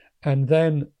 And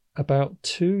then about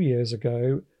 2 years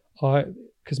ago,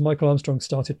 because Michael Armstrong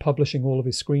started publishing all of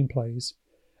his screenplays,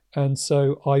 and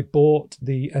so I bought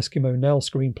the Eskimo Nell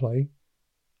screenplay.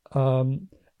 And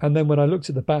then when I looked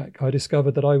at the back, I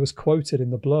discovered that I was quoted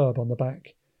in the blurb on the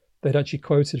back. They'd actually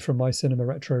quoted from my Cinema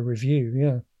Retro review,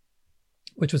 yeah,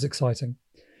 which was exciting.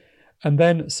 And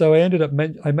then, so I ended up,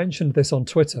 I mentioned this on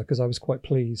Twitter because I was quite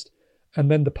pleased. And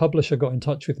then the publisher got in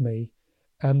touch with me.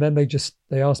 And then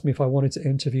they asked me if I wanted to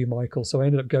interview Michael. So I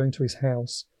ended up going to his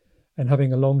house and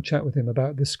having a long chat with him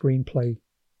about this screenplay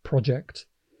project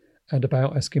and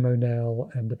about Eskimo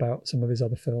Nell and about some of his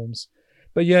other films.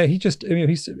 But yeah, he's just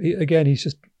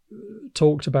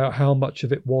talked about how much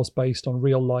of it was based on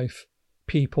real life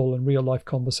people and real life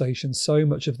conversations. So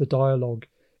much of the dialogue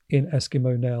in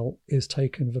Eskimo Nell is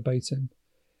taken verbatim,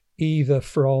 either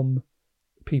from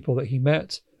people that he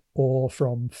met or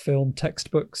from film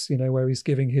textbooks, where he's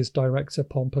giving his director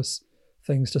pompous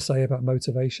things to say about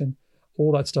motivation.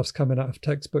 All that stuff's coming out of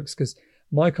textbooks because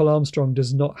Michael Armstrong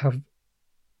does not have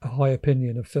a high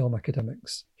opinion of film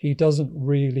academics. He doesn't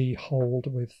really hold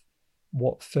with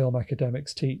what film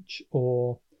academics teach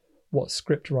or what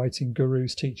script writing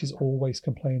gurus teach. He's always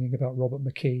complaining about Robert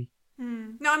McKee.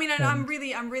 No, I mean, I'm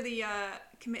really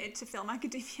committed to film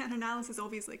academia and analysis,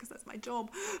 obviously, because that's my job.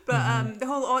 But the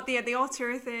whole the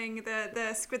auteur thing,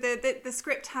 the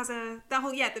script has the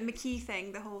McKee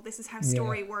thing, this is how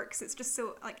story works. It's just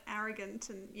so like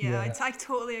arrogant, and I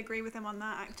totally agree with him on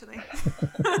that, actually.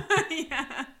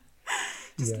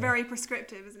 Very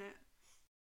prescriptive, isn't it?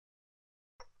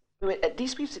 Well, at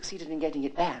least we've succeeded in getting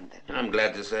it banned, then. I'm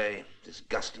glad to say.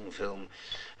 Disgusting film.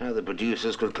 How the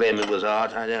producers could claim it was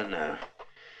art, I don't know.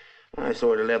 I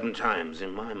saw it 11 times.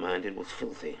 In my mind, it was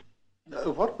filthy.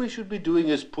 What we should be doing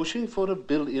is pushing for a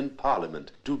bill in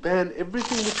Parliament to ban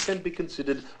everything which can be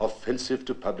considered offensive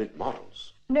to public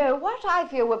morals. No, what I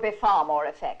feel would be far more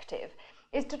effective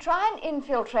is to try and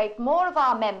infiltrate more of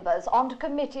our members onto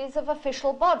committees of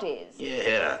official bodies.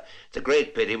 Yeah, it's a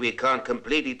great pity we can't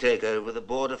completely take over the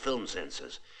Board of Film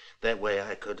Censors. That way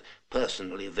I could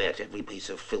personally vet every piece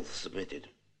of filth submitted.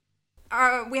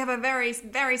 We have a very,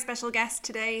 very special guest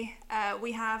today.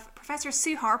 We have Professor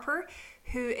Sue Harper,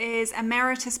 who is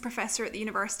Emeritus Professor at the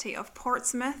University of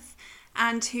Portsmouth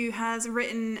and who has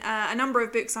written a number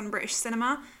of books on British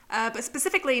cinema, but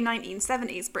specifically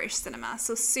 1970s British cinema.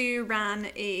 So Sue ran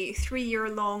a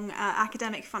 3-year-long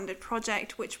academic-funded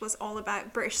project which was all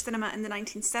about British cinema in the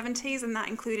 1970s, and that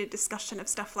included discussion of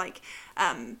stuff like,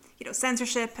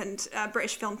 censorship and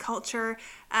British film culture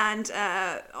and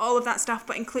all of that stuff,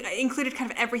 but included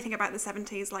kind of everything about the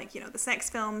 70s, like, the sex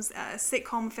films,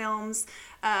 sitcom films,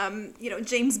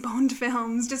 James Bond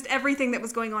films, just everything that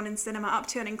was going on in cinema up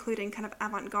to and including kind of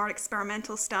avant-garde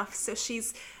experimental stuff. So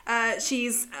she's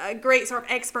a great sort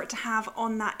of expert to have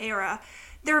on that era.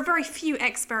 there are very few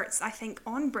experts, I think,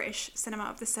 on British cinema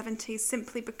of the 70s,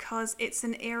 simply because it's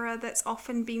an era that's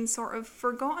often been sort of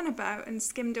forgotten about and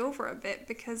skimmed over a bit,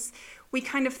 because we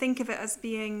kind of think of it as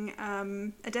being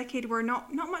a decade where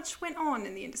not much went on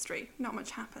in the industry, not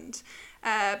much happened.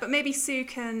 But maybe Sue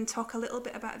can talk a little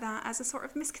bit about that as a sort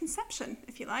of misconception,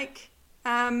 if you like.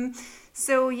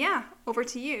 So yeah, over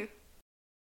to you.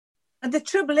 And the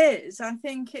trouble is, I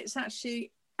think it's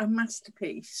actually a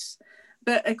masterpiece.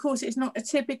 But of course, it's not a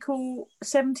typical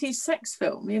 70s sex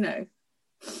film, you know.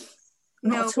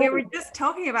 No, we were just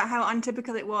talking about how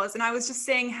untypical it was. And I was just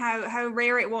saying how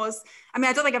rare it was. I mean,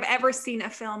 I don't think I've ever seen a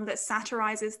film that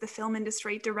satirizes the film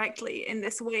industry directly in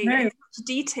this way, in such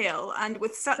detail and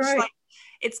with such, like,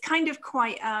 it's kind of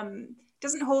quite,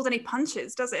 doesn't hold any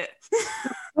punches, does it?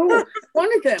 Oh,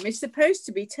 one of them is supposed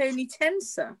to be Tony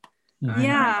Tenser.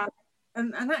 Yeah.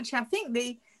 And actually, I think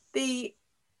the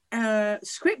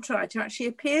scriptwriter actually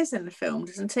appears in the film,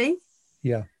 doesn't he?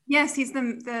 Yeah. Yes, he's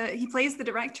he plays the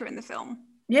director in the film.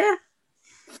 Yeah.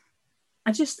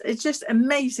 It's just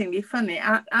amazingly funny.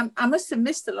 I must have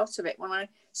missed a lot of it when I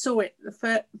saw it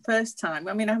the first time.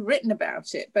 I mean, I've written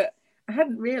about it, but I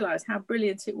hadn't realised how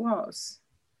brilliant it was.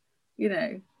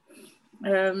 You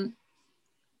know.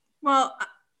 Well,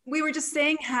 we were just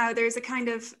saying how there's a kind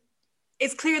of,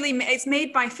 it's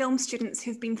made by film students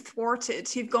who've been thwarted,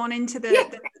 who've gone into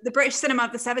the British cinema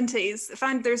of the 70s,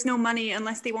 found there's no money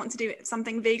unless they want to do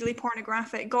something vaguely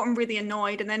pornographic, gotten really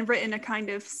annoyed, and then written a kind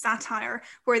of satire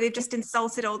where they've just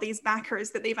insulted all these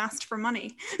backers that they've asked for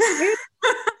money.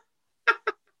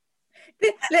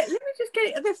 Let me just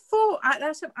get it. There are four.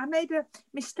 I made a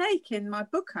mistake in my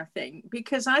book, I think,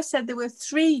 because I said there were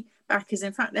three backers.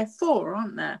 In fact, there are four,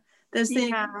 aren't there? There's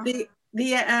the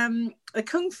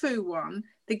kung fu one,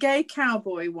 the gay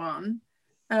cowboy one.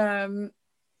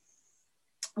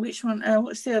 Which one?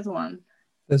 What's the other one?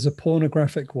 There's a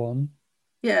pornographic one.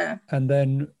 Yeah. And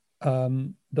then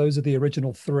those are the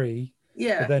original three.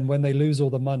 Yeah. But then when they lose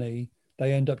all the money,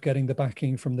 they end up getting the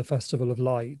backing from the Festival of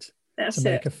Light to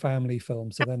make a family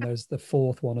film. So then there's the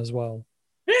fourth one as well,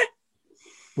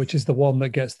 which is the one that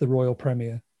gets the royal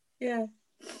premiere. Yeah.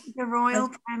 The royal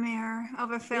premiere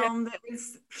of a film that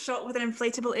was shot with an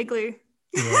inflatable igloo.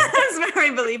 Yeah. That's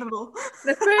very believable.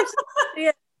 The first,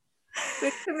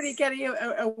 with somebody getting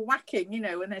a whacking, you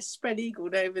know, when they're spread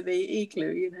eagled over the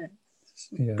igloo, you know.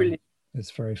 Yeah, brilliant.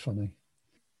 It's very funny.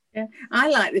 Yeah, I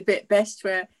like the bit best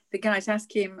where the guys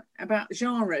ask him about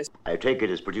genres. I take it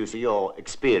as producer your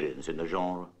experience in the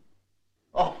genre.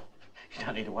 Oh, you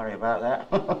don't need to worry about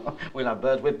that. We'll have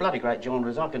birds with bloody great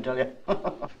genres, I can tell you.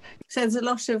 So there's a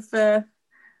lot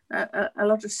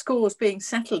of scores being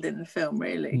settled in the film,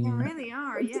 really. There really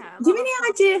are, yeah. Do you have any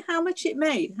idea how much it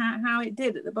made, how it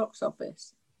did at the box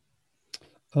office?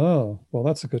 Oh, well,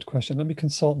 that's a good question. Let me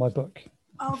consult my book.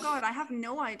 Oh God, I have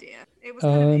no idea. It was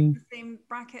kind of in the same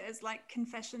bracket as like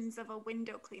Confessions of a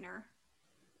Window Cleaner.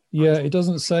 Yeah, it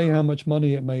doesn't say how much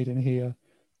money it made in here,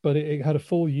 but it had a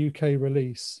full UK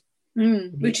release.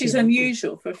 Which is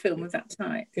unusual for a film of that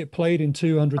type. It played in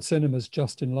 200 cinemas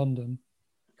just in London,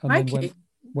 and then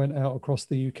went out across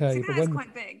the UK. So that is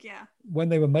quite big, yeah. When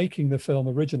they were making the film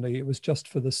originally, it was just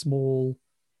for the small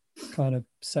kind of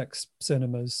sex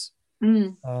cinemas,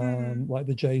 like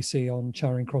the JC on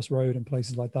Charing Cross Road and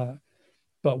places like that.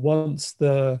 But once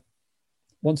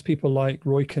people like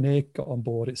Roy Kinnear got on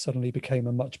board, it suddenly became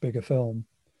a much bigger film.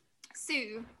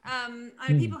 Sue, I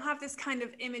mean, people have this kind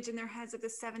of image in their heads of the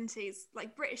 70s,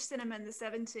 like British cinema in the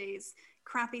 70s,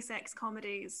 crappy sex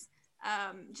comedies,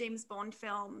 James Bond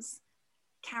films,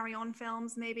 Carry On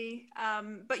films, maybe.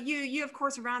 But you of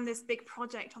course ran this big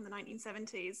project on the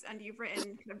 1970s, and you've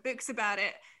written kind of books about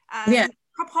it.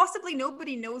 Possibly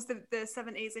nobody knows the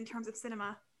 70s in terms of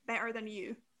cinema better than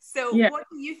you. So what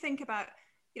do you think about,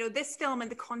 you know, this film in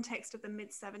the context of the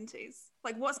mid-70s?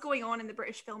 Like, what's going on in the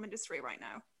British film industry right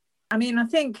now? I mean, I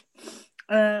think,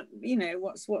 you know,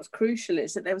 what's crucial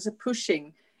is that there was a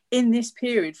pushing in this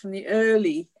period from the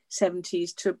early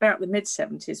 70s to about the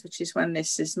mid-70s, which is when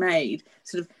this is made,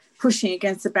 sort of pushing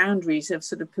against the boundaries of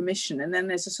sort of permission. And then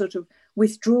there's a sort of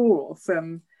withdrawal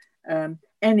from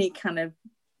any kind of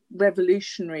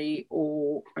revolutionary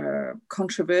or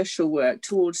controversial work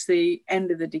towards the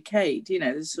end of the decade. You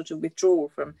know, there's a sort of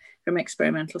withdrawal from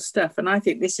experimental stuff. And I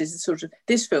think this is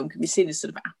this film can be seen as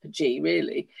sort of apogee,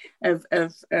 really, of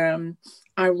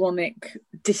ironic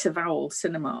disavowal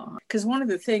cinema. Because one of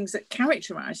the things that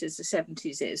characterises the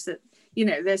 70s is that, you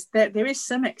know, there is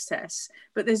some excess,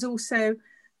 but there's also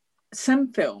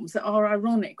some films that are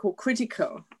ironic or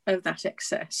critical of that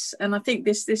excess. And I think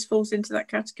this falls into that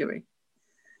category.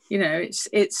 You know,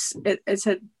 it's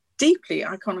a deeply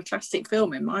iconoclastic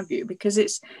film in my view, because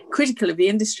it's critical of the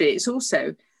industry. It's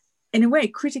also, in a way,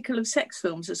 critical of sex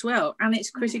films as well, and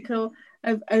it's critical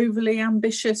of overly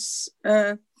ambitious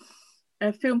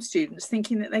film students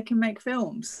thinking that they can make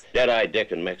films. Dead-Eye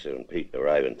Dick and Mexican Pete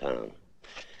arrive in town.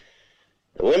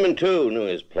 The women, too, knew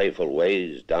his playful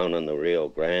ways down on the Rio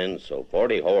Grande, so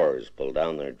 40 whores pulled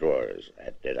down their drawers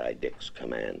at Dead-Eye Dick's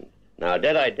command. Now,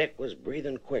 Dead-Eye Dick was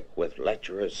breathing quick with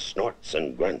lecherous snorts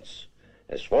and grunts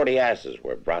as 40 asses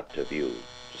were brought to view,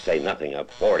 to say nothing of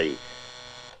 40.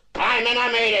 I'm in a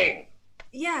meeting!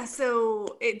 Yeah,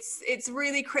 so it's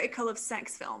really critical of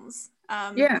sex films.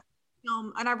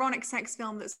 An ironic sex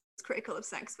film that's critical of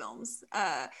sex films.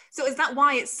 So is that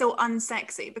why it's so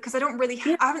unsexy? Because I don't really,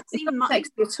 I haven't seen much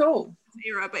at all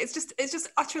era, but it's just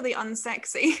utterly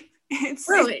unsexy. It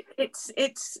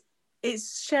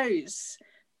shows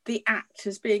the act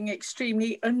as being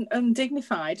extremely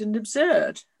undignified and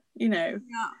absurd, you know.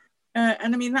 Yeah.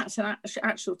 And I mean that's an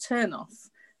actual turn off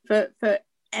for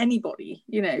anybody,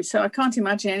 you know. So I can't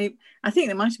imagine any. I think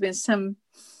there might have been some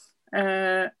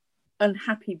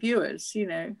unhappy viewers, you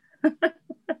know,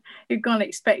 who've gone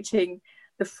expecting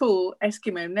the full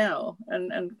Eskimo Nell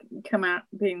and come out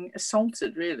being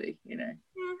assaulted, really, you know.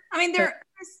 I mean,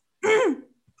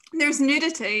 there's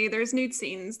nudity, there's nude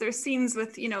scenes, there's scenes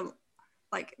with, you know,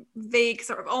 like vague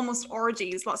sort of almost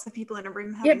orgies, lots of people in a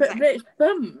room having but sex. it's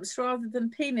bums rather than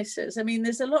penises. I mean,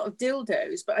 there's a lot of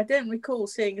dildos, but I don't recall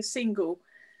seeing a single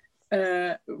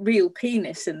real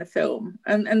penis in the film,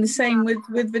 and the same with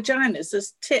vaginas.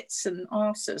 There's tits and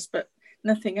arses, but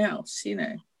nothing else, you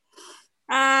know.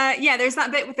 There's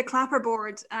that bit with the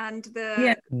clapperboard and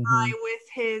the guy with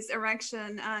his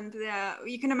erection, and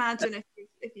you can imagine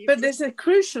if you. But there's a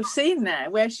crucial scene there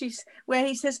where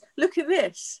he says, "Look at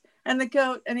this," and the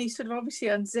girl, and he sort of obviously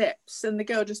unzips, and the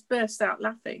girl just bursts out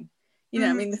laughing. You know,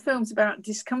 I mean, the film's about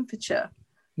discomfiture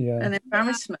and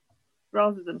embarrassment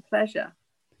rather than pleasure.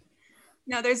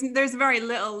 No, there's very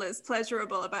little that's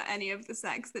pleasurable about any of the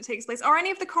sex that takes place, or any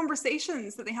of the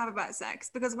conversations that they have about sex.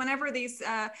 Because whenever these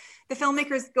the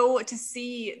filmmakers go to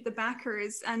see the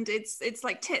backers, and it's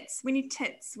like tits. We need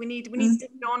tits. We need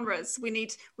genres. We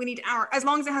need our, as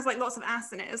long as it has like lots of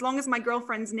ass in it. As long as my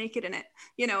girlfriend's naked in it,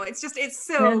 you know. It's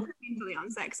so painfully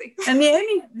unsexy. And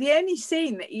the only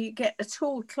scene that you get at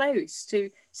all close to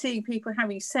seeing people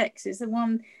having sex is the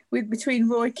one between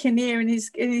Roy Kinnear and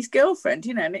his girlfriend,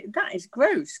 you know, and that is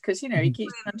gross because, you know, he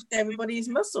keeps trying to show everybody his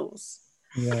muscles.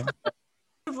 Yeah.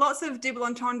 Lots of double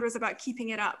entendres about keeping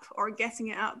it up or getting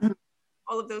it up,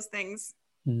 all of those things.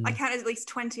 I counted at least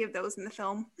 20 of those in the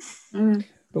film.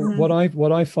 But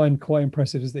what I find quite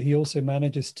impressive is that he also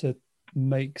manages to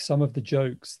make some of the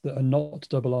jokes that are not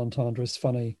double entendres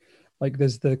funny. Like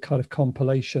there's the kind of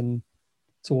compilation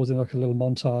towards like a little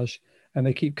montage, and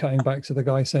they keep cutting back to the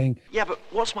guy saying, "Yeah, but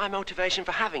what's my motivation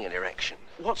for having an erection?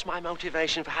 What's my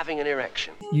motivation for having an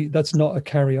erection?" That's not a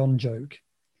carry-on joke.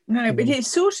 No, but it's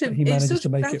sort of, he manages to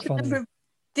make it funny. A number of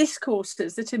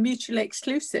discourses that are mutually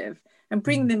exclusive and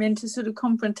bring them into sort of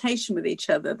confrontation with each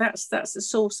other. That's the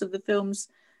source of the film's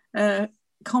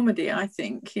comedy, I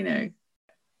think, you know.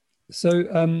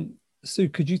 So, Sue,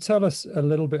 could you tell us a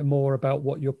little bit more about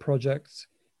what your project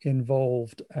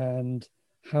involved and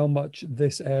how much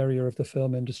this area of the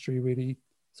film industry really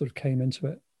sort of came into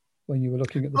it when you were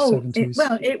looking at the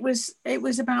 70s? It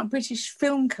was about British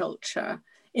film culture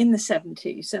in the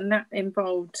 70s, and that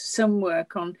involved some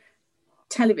work on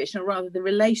television, or rather the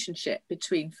relationship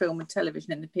between film and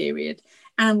television in the period.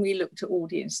 And we looked at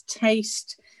audience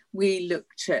taste, we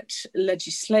looked at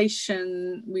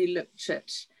legislation, we looked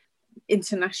at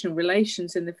international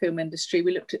relations in the film industry,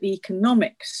 we looked at the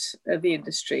economics of the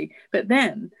industry, but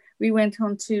then we went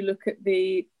on to look at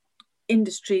the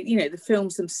industry, you know, the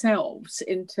films themselves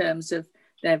in terms of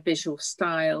their visual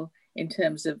style, in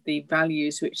terms of the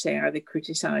values which they either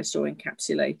criticised or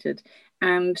encapsulated,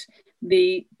 and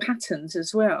the patterns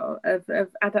as well of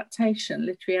adaptation,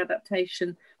 literary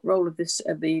adaptation, role of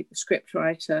the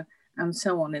scriptwriter, and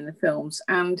so on in the films,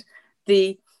 and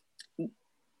the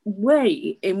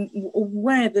way in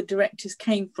where the directors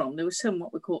came from. There were some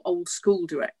what we call old school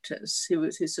directors who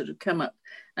sort of come up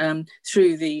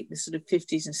through the sort of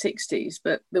 50s and 60s,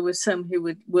 but there were some who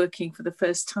were working for the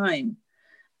first time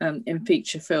in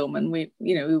feature film, and we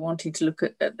wanted to look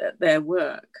at their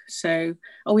work. So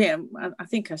I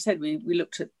think I said we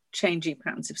looked at changing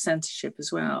patterns of censorship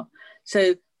as well.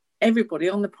 So everybody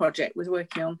on the project was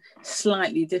working on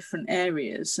slightly different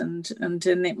areas, and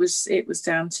it was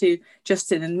down to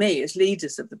Justin and me as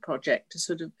leaders of the project to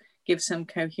sort of give some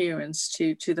coherence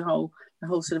to the whole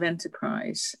sort of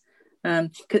enterprise.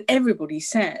 Because everybody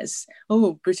says,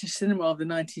 oh, British cinema of the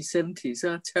 1970s,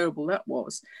 how terrible that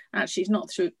was. Actually, it's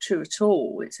not true at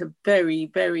all. It's a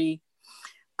very, very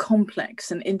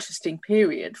complex and interesting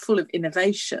period, full of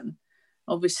innovation,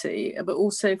 obviously, but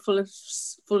also full of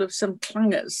some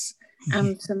clangers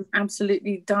and some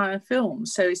absolutely dire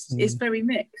films. So it's very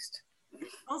mixed.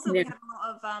 Also, we had a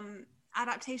lot of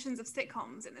adaptations of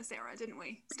sitcoms in this era, didn't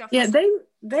we? I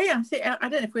think, I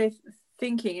don't know if we're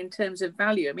thinking in terms of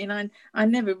value. I mean, I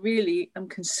never really am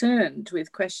concerned with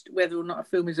whether or not a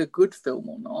film is a good film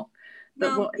or not,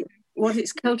 but what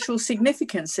its cultural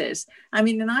significance is. I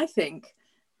mean, and I think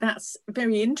that's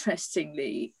very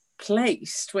interestingly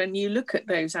placed when you look at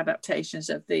those adaptations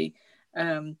of the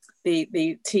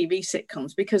TV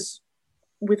sitcoms, because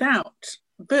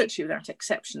virtually without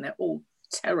exception, they're all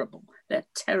terrible. They're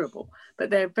terrible, but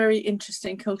they're a very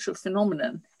interesting cultural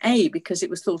phenomenon. A, because it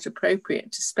was thought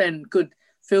appropriate to spend good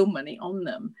film money on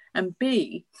them, and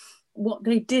B, what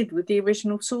they did with the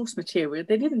original source material.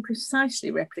 They didn't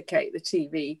precisely replicate the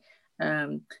TV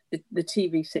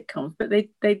sitcoms, but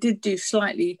they did do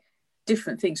slightly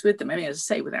different things with them. I mean, as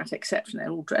I say, without exception, they're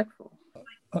all dreadful.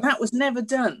 That was never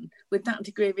done with that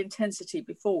degree of intensity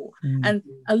before, and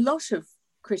a lot of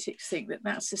critics think that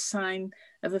that's a sign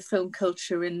of a film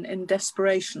culture in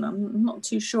desperation. I'm not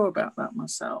too sure about that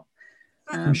myself.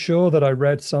 I'm sure that I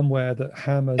read somewhere that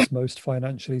Hammer's most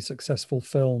financially successful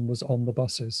film was On the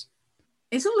Buses.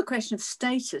 It's all a question of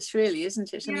status, really,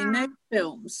 isn't it? I mean, no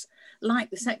films like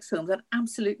the sex films had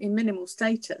absolutely minimal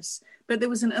status, but there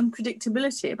was an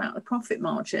unpredictability about the profit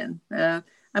margin.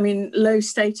 I mean, low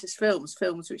status films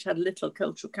which had little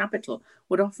cultural capital,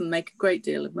 would often make a great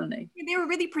deal of money. They were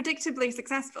really predictably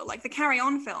successful. Like the Carry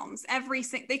On films,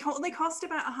 they cost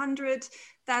about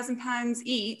 £100,000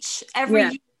 each every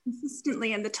year,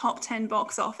 consistently in the top 10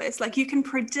 box office. Like you can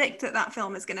predict that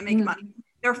film is going to make money.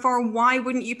 Therefore, why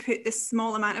wouldn't you put this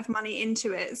small amount of money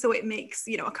into it so it makes,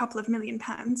 a couple of £1 million?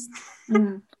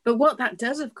 But what that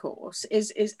does, of course,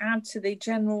 is add to the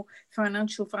general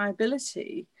financial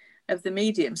viability of the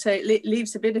medium. So it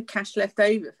leaves a bit of cash left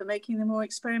over for making the more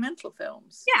experimental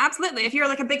films. Yeah, absolutely. If you're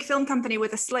like a big film company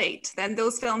with a slate, then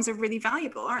those films are really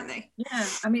valuable, aren't they? Yeah,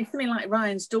 I mean, something like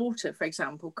Ryan's Daughter, for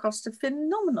example, cost a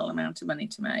phenomenal amount of money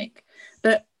to make.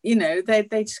 But,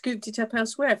 they'd scooped it up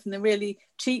elsewhere from the really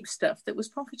cheap stuff that was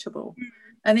profitable.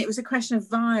 And it was a question of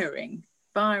viring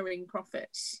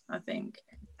profits, I think.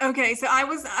 Okay, so I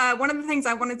was one of the things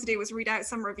I wanted to do was read out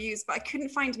some reviews, but I couldn't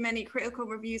find many critical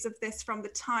reviews of this from the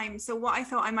time. So what I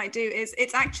thought I might do is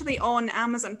it's actually on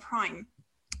Amazon Prime,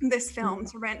 this film,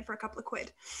 to rent for a couple of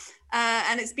quid,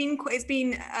 and it's been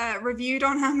reviewed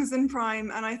on Amazon Prime,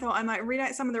 and I thought I might read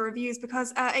out some of the reviews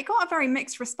because it got a very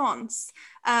mixed response,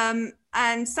 and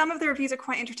some of the reviews are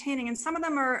quite entertaining, and some of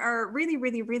them are really,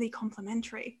 really, really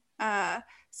complimentary.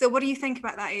 So what do you think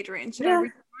about that, Adrian? Should I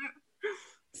read them out?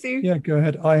 Sue? Yeah, go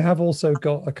ahead. I have also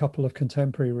got a couple of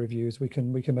contemporary reviews. We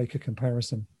can make a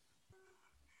comparison.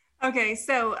 Okay,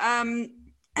 so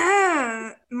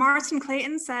Martin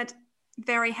Clayton said,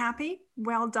 very happy,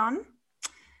 well done.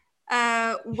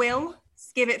 Will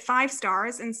gave it 5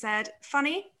 stars and said,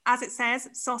 funny, as it says,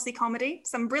 saucy comedy,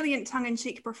 some brilliant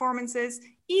tongue-in-cheek performances,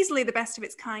 easily the best of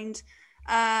its kind.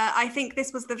 I think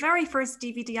this was the very first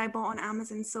DVD I bought on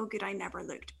Amazon, so good I never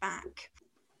looked back.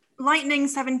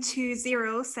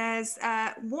 Lightning720 says,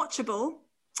 watchable,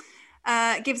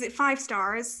 gives it 5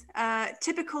 stars.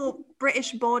 Typical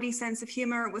British body sense of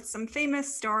humour with some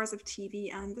famous stars of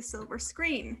TV and the silver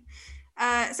screen.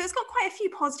 So it's got quite a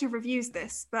few positive reviews,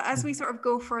 this, but as we sort of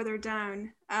go further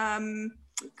down,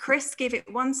 Chris gave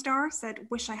it 1 star, said,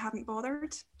 wish I hadn't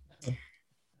bothered.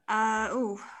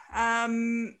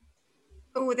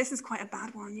 This is quite a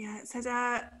bad one, yeah. It says,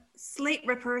 Slate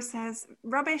Ripper says,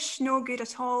 rubbish, no good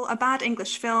at all, a bad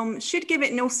English film, should give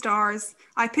it no stars.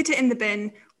 I put it in the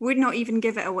bin, would not even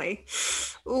give it away.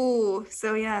 Oh,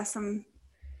 so yeah, some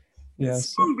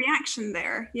strong reaction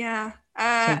there, yeah.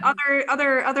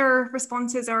 Other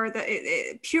responses are that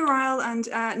it puerile and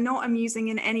not amusing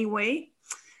in any way,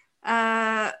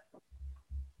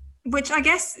 which I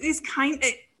guess is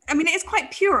it is quite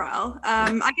puerile.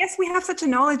 I guess we have such a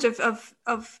knowledge of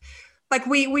like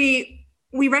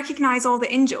we recognize all the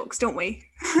in-jokes, don't we?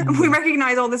 We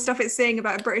recognize all the stuff it's saying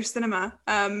about British cinema.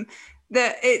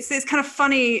 That it's kind of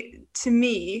funny to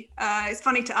me. It's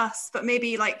funny to us, but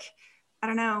maybe I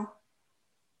don't know.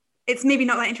 It's maybe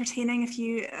not that entertaining if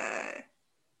you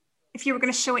were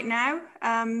going to show it now.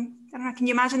 I don't know. Can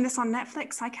you imagine this on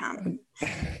Netflix? I can't.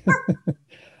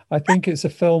 I think it's a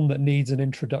film that needs an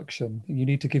introduction. You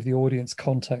need to give the audience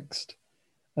context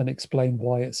and explain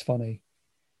why it's funny.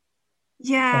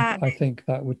 Yeah. I think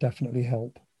that would definitely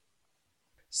help.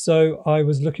 So I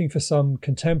was looking for some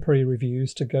contemporary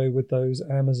reviews to go with those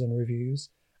Amazon reviews.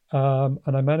 And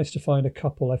I managed to find a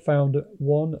couple. I found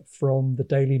one from the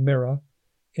Daily Mirror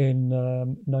in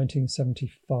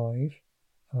 1975,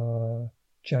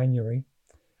 January.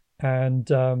 And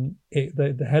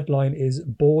the headline is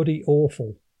 "Bawdy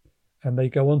Awful." And they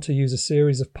go on to use a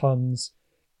series of puns,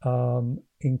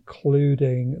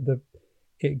 including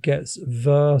it gets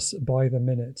verse by the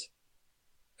minute,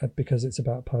 because it's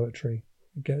about poetry.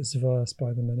 It gets verse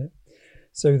by the minute.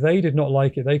 So they did not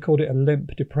like it. They called it a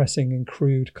limp, depressing, and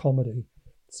crude comedy.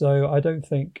 So I don't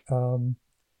think the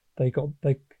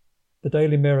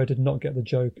Daily Mirror did not get the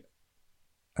joke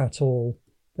at all.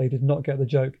 They did not get the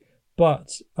joke.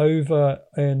 But over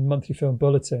in Monthly Film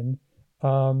Bulletin,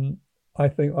 I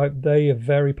think they are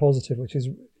very positive, which is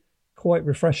quite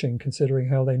refreshing considering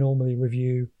how they normally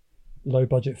review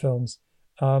low-budget films.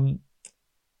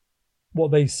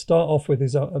 What they start off with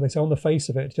is, they say, on the face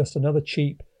of it, just another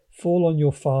cheap,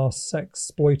 fall-on-your-fast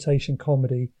sexploitation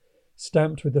comedy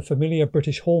stamped with the familiar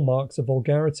British hallmarks of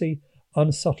vulgarity,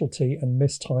 unsubtlety, and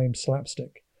mistimed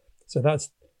slapstick. So that's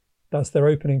their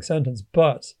opening sentence.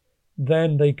 But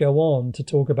then they go on to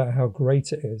talk about how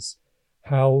great it is,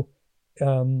 how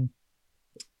the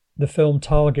film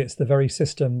targets the very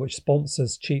system which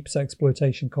sponsors cheap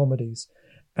sexploitation comedies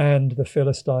and the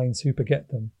Philistines who beget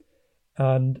them.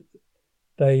 And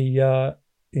they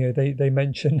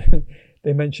mention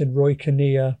they mention Roy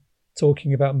Kinnear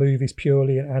talking about movies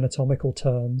purely in anatomical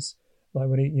terms, like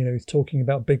when he's talking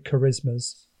about big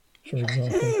charismas, for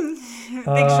example.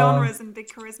 Big genres and big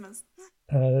charismas.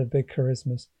 Big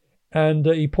charismas. And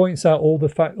he points out all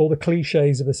the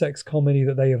cliches of the sex comedy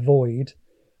that they avoid,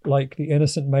 like the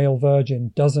innocent male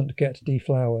virgin doesn't get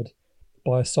deflowered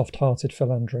by a soft-hearted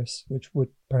philanderess, which would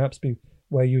perhaps be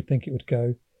where you'd think it would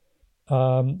go.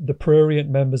 The prurient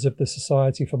members of the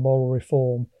Society for Moral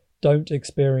Reform don't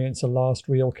experience a last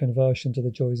real conversion to the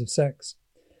joys of sex.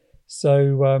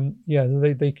 So,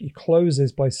 he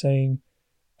closes by saying,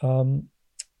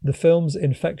 the film's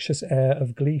infectious air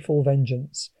of gleeful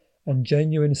vengeance and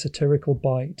genuine satirical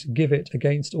bite give it,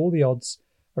 against all the odds,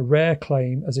 a rare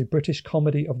claim as a British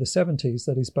comedy of the 70s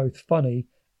that is both funny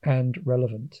and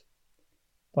relevant.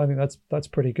 I think that's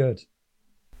pretty good.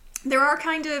 There are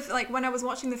kind of, like, when I was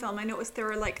watching the film, I noticed there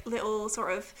were like little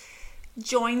sort of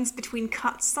joins between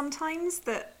cuts sometimes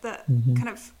that kind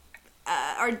of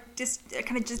are just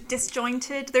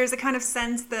disjointed. There's a kind of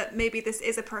sense that maybe this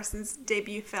is a person's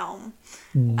debut film.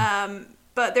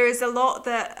 But there is a lot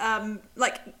that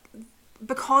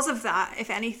because of that,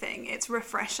 if anything, it's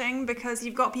refreshing, because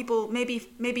you've got people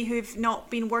maybe who've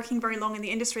not been working very long in the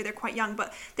industry. They're quite young,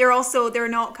 but they're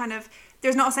not kind of,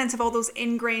 there's not a sense of all those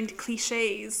ingrained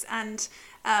cliches and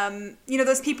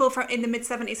those people in the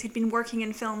mid-70s who'd been working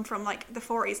in film from like the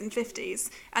 40s and 50s,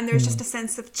 and there's just a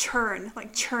sense of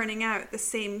churning out the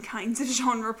same kinds of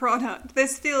genre product.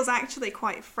 This feels actually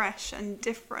quite fresh and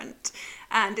different,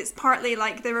 and it's partly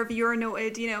like the reviewer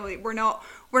noted, we're not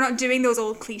doing those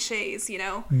old cliches,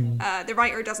 the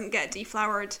writer doesn't get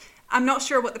deflowered. I'm not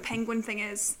sure what the penguin thing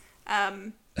is,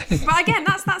 but again,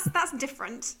 that's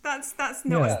different. That's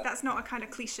not a kind of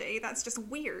cliche. That's just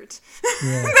weird.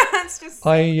 Yeah. That's just.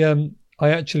 I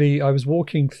was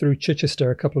walking through Chichester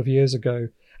a couple of years ago,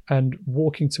 and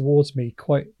walking towards me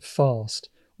quite fast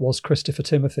was Christopher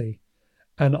Timothy,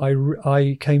 and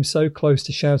I came so close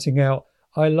to shouting out,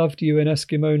 "I loved you in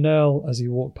Eskimo Nell" as he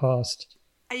walked past.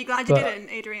 Are you glad you didn't,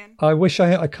 Adrian?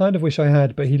 I kind of wish I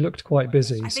had, but he looked quite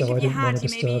busy, so I didn't want to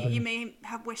disturb him. You may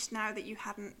have wished now that you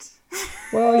hadn't.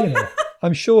 Well,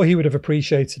 I'm sure he would have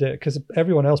appreciated it, because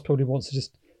everyone else probably wants to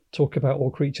just talk about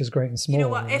all creatures great and small. You know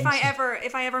what? If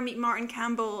I ever meet Martin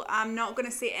Campbell, I'm not going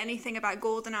to say anything about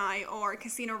GoldenEye or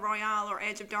Casino Royale or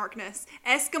Edge of Darkness.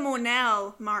 Eskimo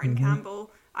Nell, Martin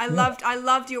Campbell. I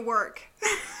loved your work.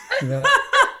 Yeah.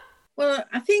 Well,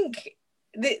 I think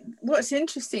what's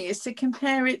interesting is to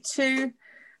compare it to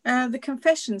the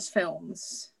Confessions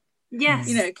films.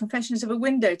 Yes. Confessions of a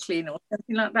Window Cleaner or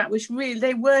something like that, which really,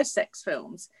 they were sex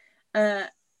films. And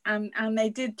they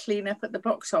did clean up at the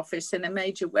box office in a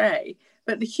major way.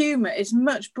 But the humour is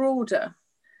much broader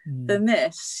than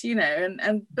this,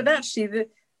 but actually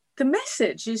the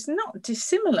message is not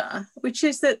dissimilar, which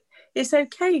is that it's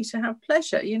okay to have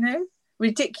pleasure,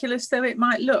 ridiculous though it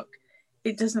might look.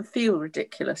 It doesn't feel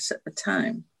ridiculous at the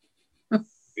time.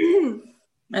 And,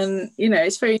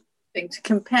 it's very interesting to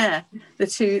compare the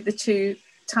two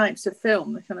types of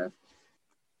film, the kind of.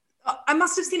 I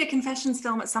must have seen a Confessions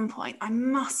film at some point. I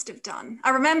must have done. I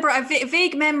remember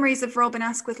vague memories of Robin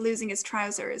Asquith losing his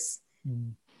trousers,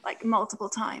 like multiple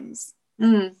times.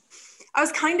 Mm. I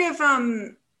was kind of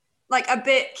like a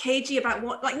bit cagey about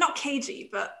what, like not cagey,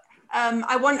 but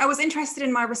I was interested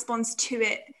in my response to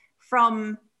it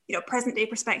from, you know, present day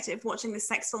perspective, watching this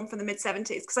sex film from the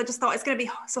mid-70s, because I just thought it's going to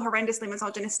be so horrendously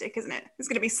misogynistic, isn't it? It's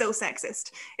going to be so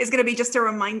sexist. It's going to be just a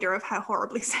reminder of how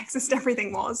horribly sexist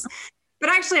everything was. But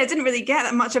actually, I didn't really get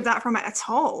that much of that from it at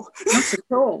all. Not at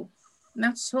all.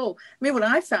 Not at all. I mean, what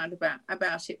I found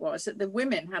about it was that the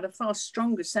women had a far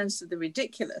stronger sense of the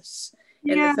ridiculous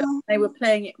in the film. They were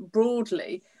playing it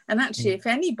broadly. And actually, if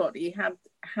anybody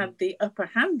had the upper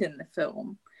hand in the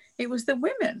film, it was the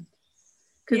women.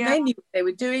 Because they knew what they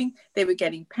were doing, they were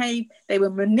getting paid, they were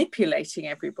manipulating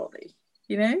everybody,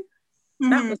 you know?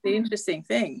 That was the interesting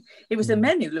thing. It was the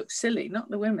men who looked silly, not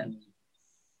the women.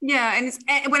 Yeah, and it's,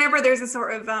 whenever there's a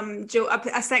sort of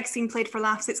a sex scene played for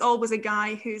laughs, it's always a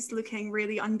guy who's looking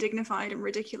really undignified and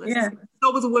ridiculous. Yeah. It's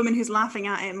always a woman who's laughing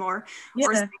at him or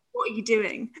saying, "What are you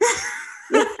doing?"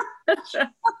 That's right.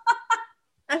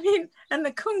 I mean, and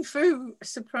the kung fu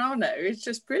soprano is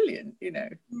just brilliant, you know.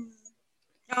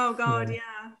 Oh God,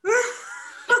 yeah.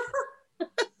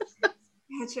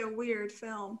 Such a weird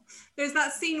film. There's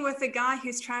that scene with the guy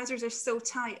whose trousers are so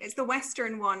tight. It's the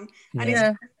Western one, and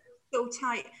it's so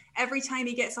tight. Every time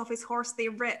he gets off his horse, they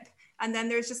rip, and then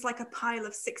there's just like a pile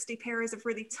of 60 pairs of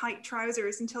really tight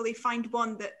trousers until they find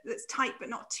one that's tight but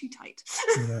not too tight.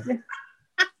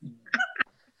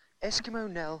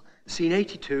 Eskimo Nell, scene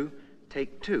 82,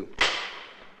 take 2.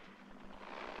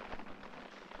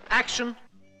 Action.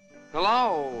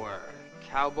 Hello,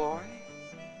 cowboy.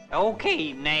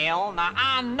 Okay, Nell. Now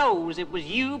I knows it was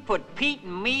you put Pete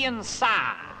and me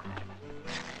inside.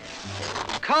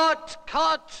 Cut!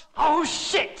 Oh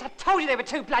shit! I told you they were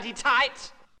too bloody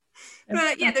tight.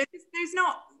 But yeah,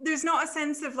 there's not a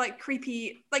sense of like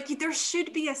creepy. Like there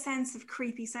should be a sense of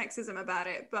creepy sexism about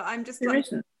it, but I'm just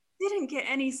didn't get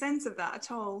any sense of that at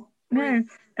all. No,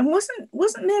 and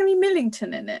wasn't Mary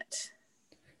Millington in it?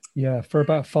 Yeah, for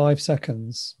about 5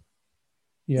 seconds.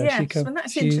 Yeah, yes, well,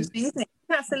 that's interesting, isn't it?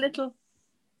 That's a little.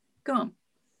 Go on.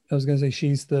 I was going to say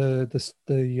she's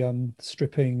the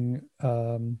stripping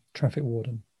traffic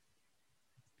warden.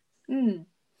 And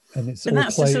it's all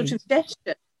that's played... a sort of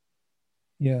gesture.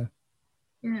 Yeah.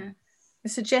 Yeah.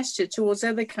 It's a gesture towards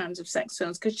other kinds of sex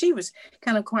films, because she was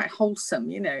kind of quite wholesome,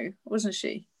 you know, wasn't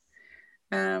she?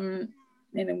 In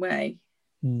a way.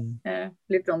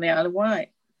 Lived on the Isle of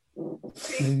Wight.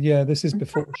 Yeah, this is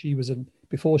before she was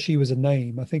a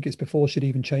name. I think it's before she'd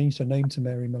even changed her name to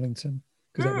Mary Millington,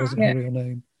 because that wasn't her real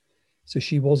name. So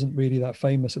she wasn't really that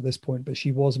famous at this point, but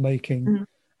she was making,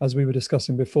 as we were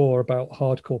discussing before about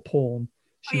hardcore porn,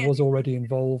 she was already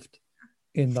involved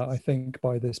in that, I think,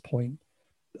 by this point.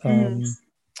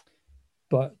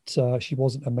 But she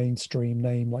wasn't a mainstream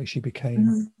name like she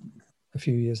became a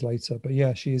few years later. But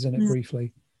yeah, she is in it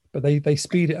briefly. But they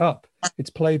speed it up.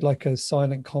 It's played like a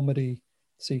silent comedy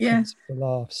sequence for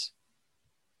laughs.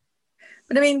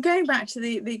 But I mean, going back to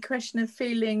the question of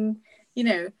feeling, you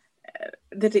know,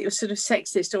 that it was sort of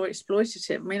sexist or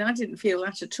exploitative. I mean, I didn't feel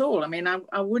that at all. I mean,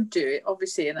 I would do it,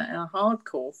 obviously, in a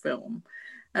hardcore film.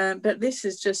 But this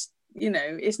is just, you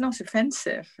know, it's not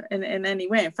offensive in any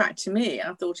way. In fact, to me,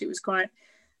 I thought it was quite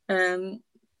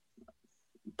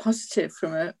positive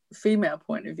from a female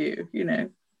point of view, you know.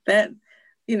 That,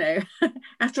 you know,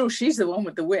 after all, she's the one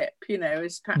with the whip, you know,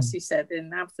 as Patsy said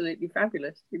in Absolutely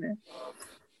Fabulous, you know.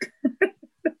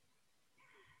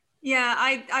 Yeah,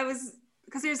 I was...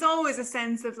 Because there's always a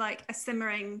sense of like a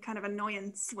simmering kind of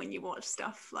annoyance when you watch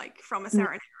stuff like from a certain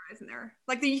era, isn't there?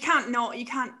 Like you can't,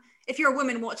 if you're a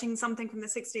woman watching something from the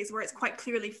 60s where it's quite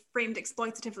clearly framed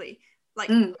exploitatively, like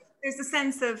there's a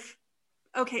sense of,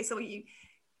 okay, so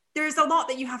there's a lot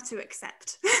that you have to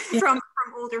accept from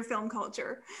older film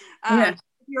culture.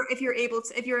 If you're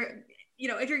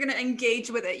going to engage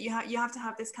with it, you have to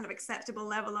have this kind of acceptable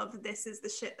level of this is the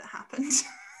shit that happened.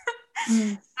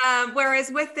 Whereas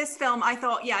with this film, I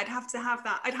thought, I'd have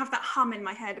that hum in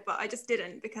my head, but I just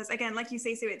didn't, because again, like you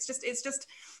say, Sue, it's just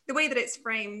the way that it's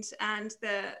framed, and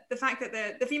the fact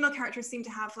that the female characters seem to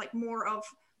have like more of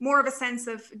a sense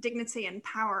of dignity and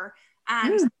power,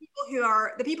 and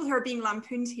the people who are being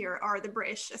lampooned here are the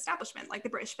British establishment, like the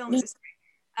British film industry,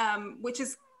 which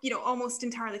is, you know, almost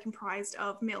entirely comprised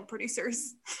of male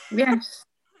producers,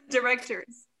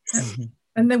 directors.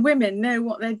 And the women know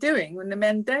what they're doing when the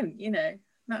men don't, you know.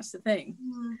 That's the thing.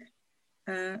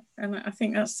 And I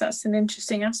think that's an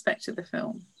interesting aspect of the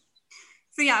film.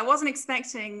 So yeah, I wasn't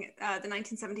expecting the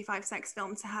 1975 sex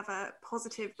film to have a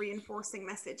positive reinforcing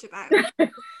message about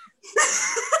it.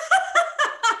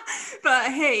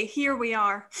 But hey, here we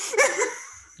are.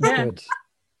 Good.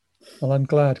 Well, I'm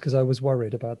glad, because I was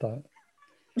worried about that.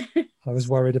 I was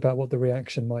worried about what the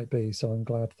reaction might be, so I'm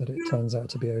glad that it turns out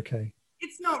to be okay.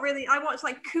 It's not really. I watched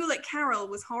like Cool It Carol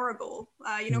was horrible.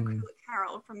 Cool It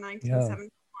Carol from 1971.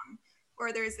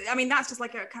 Where there's, I mean, that's just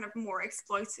like a kind of more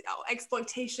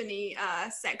exploitation-y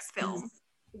sex film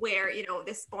where,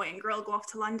 this boy and girl go off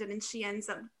to London and she ends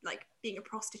up like being a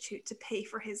prostitute to pay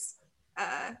for his,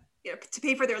 to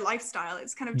pay for their lifestyle.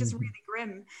 It's kind of just really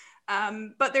grim.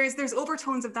 But there's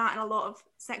overtones of that in a lot of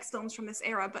sex films from this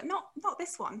era, but not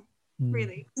this one,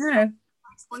 really. No.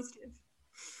 Exploitative.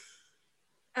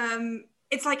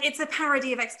 It's a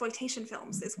parody of exploitation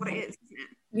films, is what it is, isn't it?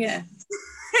 Yeah.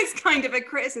 It's kind of a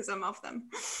criticism of them.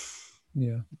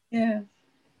 Yeah. Yeah.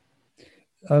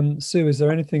 Sue, is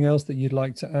there anything else that you'd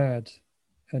like to add?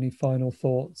 Any final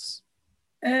thoughts?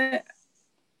 Well,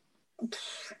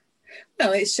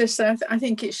 it's just, I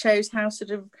think it shows how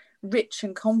sort of rich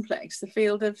and complex the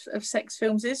field of sex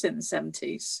films is in the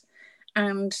 70s.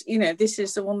 And, this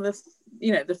is one of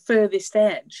the furthest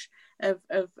edge of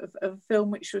a film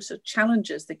which sort of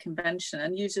challenges the convention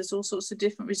and uses all sorts of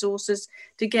different resources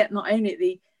to get not only at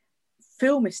the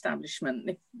film establishment,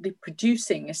 the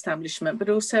producing establishment, but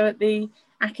also at the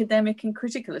academic and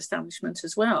critical establishment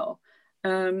as well.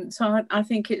 So I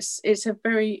think it's a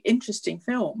very interesting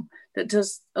film that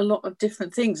does a lot of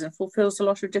different things and fulfills a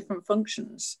lot of different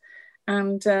functions.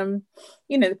 And, the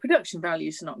production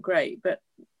values are not great, but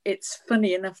it's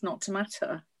funny enough not to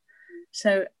matter.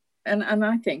 So, and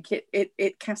I think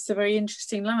it casts a very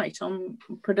interesting light on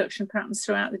production patterns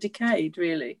throughout the decade,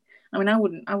 really. I mean,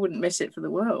 I wouldn't miss it for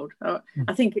the world.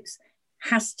 I think it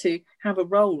has to have a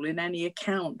role in any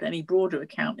account, any broader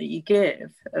account that you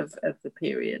give of the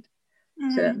period,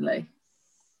 certainly.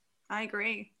 I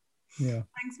agree. Yeah.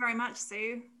 Thanks very much,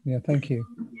 Sue. Yeah, thank you.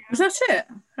 Was that it?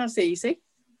 That's easy.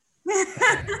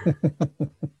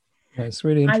 It's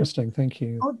really interesting. Thank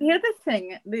you. Oh, the other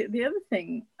thing,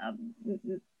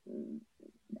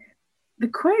 the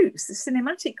quotes, the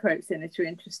cinematic quotes in it are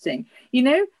interesting.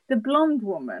 The blonde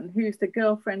woman who's the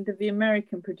girlfriend of the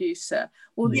American producer,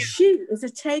 she is a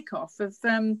takeoff of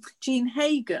Jean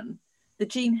Hagen, the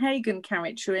Jean Hagen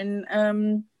character in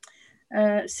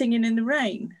Singing in the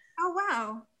Rain. Oh,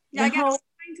 wow. Yeah, I guess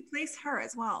trying to place her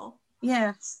as well.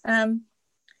 Yeah.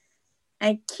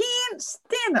 I can't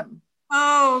stand them.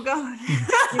 Oh, God.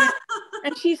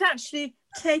 And she's actually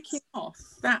taking off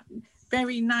that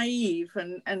very naive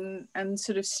and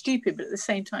sort of stupid, but at the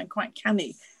same time quite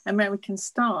canny American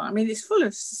star. I mean, it's full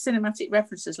of cinematic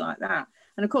references like that.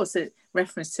 And of course, the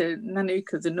reference to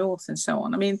Nanook of the North and so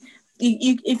on. I mean,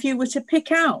 if you were to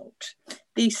pick out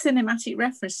the cinematic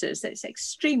references, it's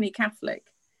extremely Catholic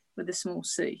with a small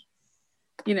c.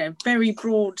 Very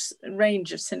broad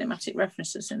range of cinematic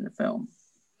references in the film.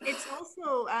 It's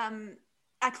also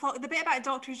the bit about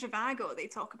Dr. Zhivago they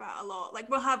talk about a lot. Like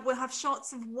we'll have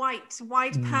shots of wide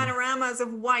panoramas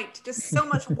of white, just so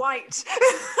much white.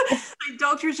 Like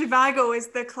Dr. Zhivago is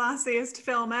the classiest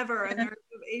film ever, and they're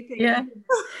aping. Yeah.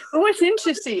 Well, what's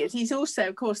interesting is he's also,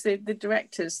 of course, the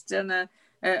director's done a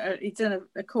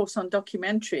course on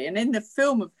documentary, and in the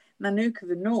film of Nanook of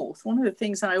the North, one of the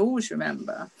things I always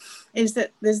remember is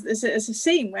that there's a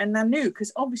scene where Nanook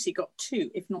has obviously got 2,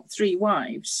 if not 3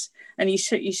 wives, and you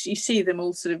see them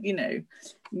all sort of,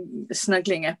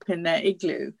 snuggling up in their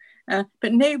igloo.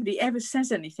 But nobody ever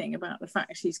says anything about the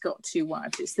fact she's got 2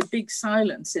 wives. It's the big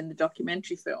silence in the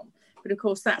documentary film. But of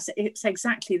course, it's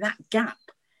exactly that gap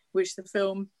which the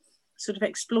film sort of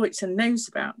exploits and knows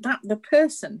about. That the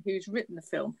person who's written the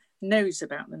film knows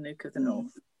about Nanook of the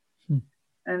North.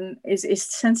 And is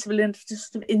sensible enough to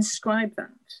sort of inscribe that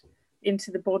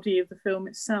into the body of the film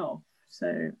itself.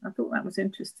 So I thought that was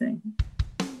interesting.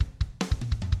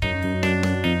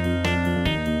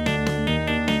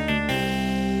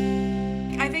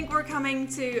 I think we're coming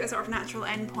to a sort of natural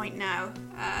end point now.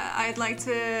 I'd like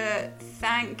to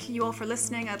thank you all for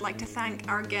listening. I'd like to thank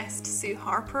our guest Sue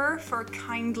Harper for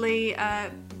kindly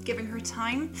giving her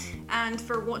time and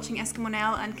for watching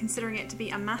Escamonel and considering it to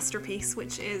be a masterpiece,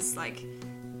 which is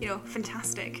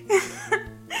fantastic.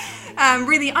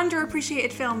 Really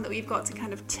underappreciated film that we've got to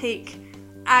kind of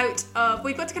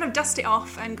we've got to kind of dust it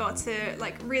off and got to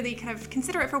really kind of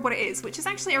consider it for what it is, which is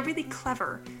actually a really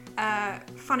clever,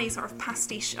 funny sort of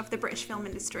pastiche of the British film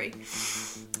industry.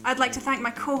 I'd like to thank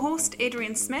my co-host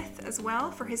Adrian Smith as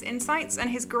well for his insights and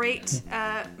his great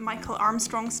Michael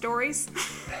Armstrong stories.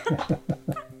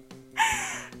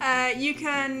 You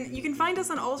can find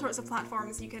us on all sorts of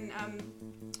platforms. You can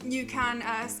You can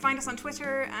find us on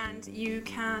Twitter, and you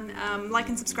can like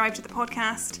and subscribe to the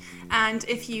podcast. And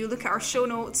if you look at our show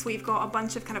notes, we've got a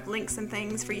bunch of kind of links and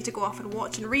things for you to go off and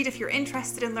watch and read if you're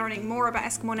interested in learning more about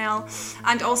Eskimo Nell.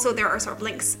 And also there are sort of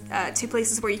links to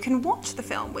places where you can watch the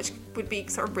film, which would be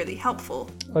sort of really helpful.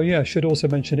 Oh yeah, I should also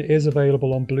mention it is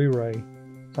available on Blu-ray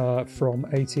from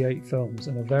 88 Films,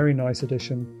 and a very nice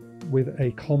edition with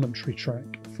a commentary track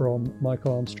from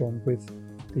Michael Armstrong with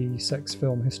the sex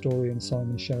film historian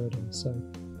Simon Sheridan. So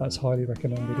that's highly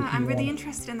recommended. Yeah, I'm really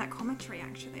interested in that commentary,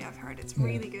 actually. I've heard it's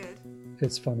really good.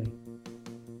 It's funny.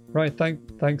 Right,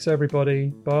 thanks everybody.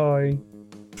 Bye.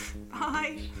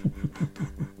 Bye.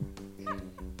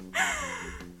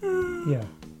 Yeah,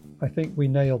 I think we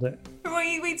nailed it.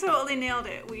 We totally nailed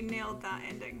it. We nailed that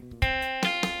ending.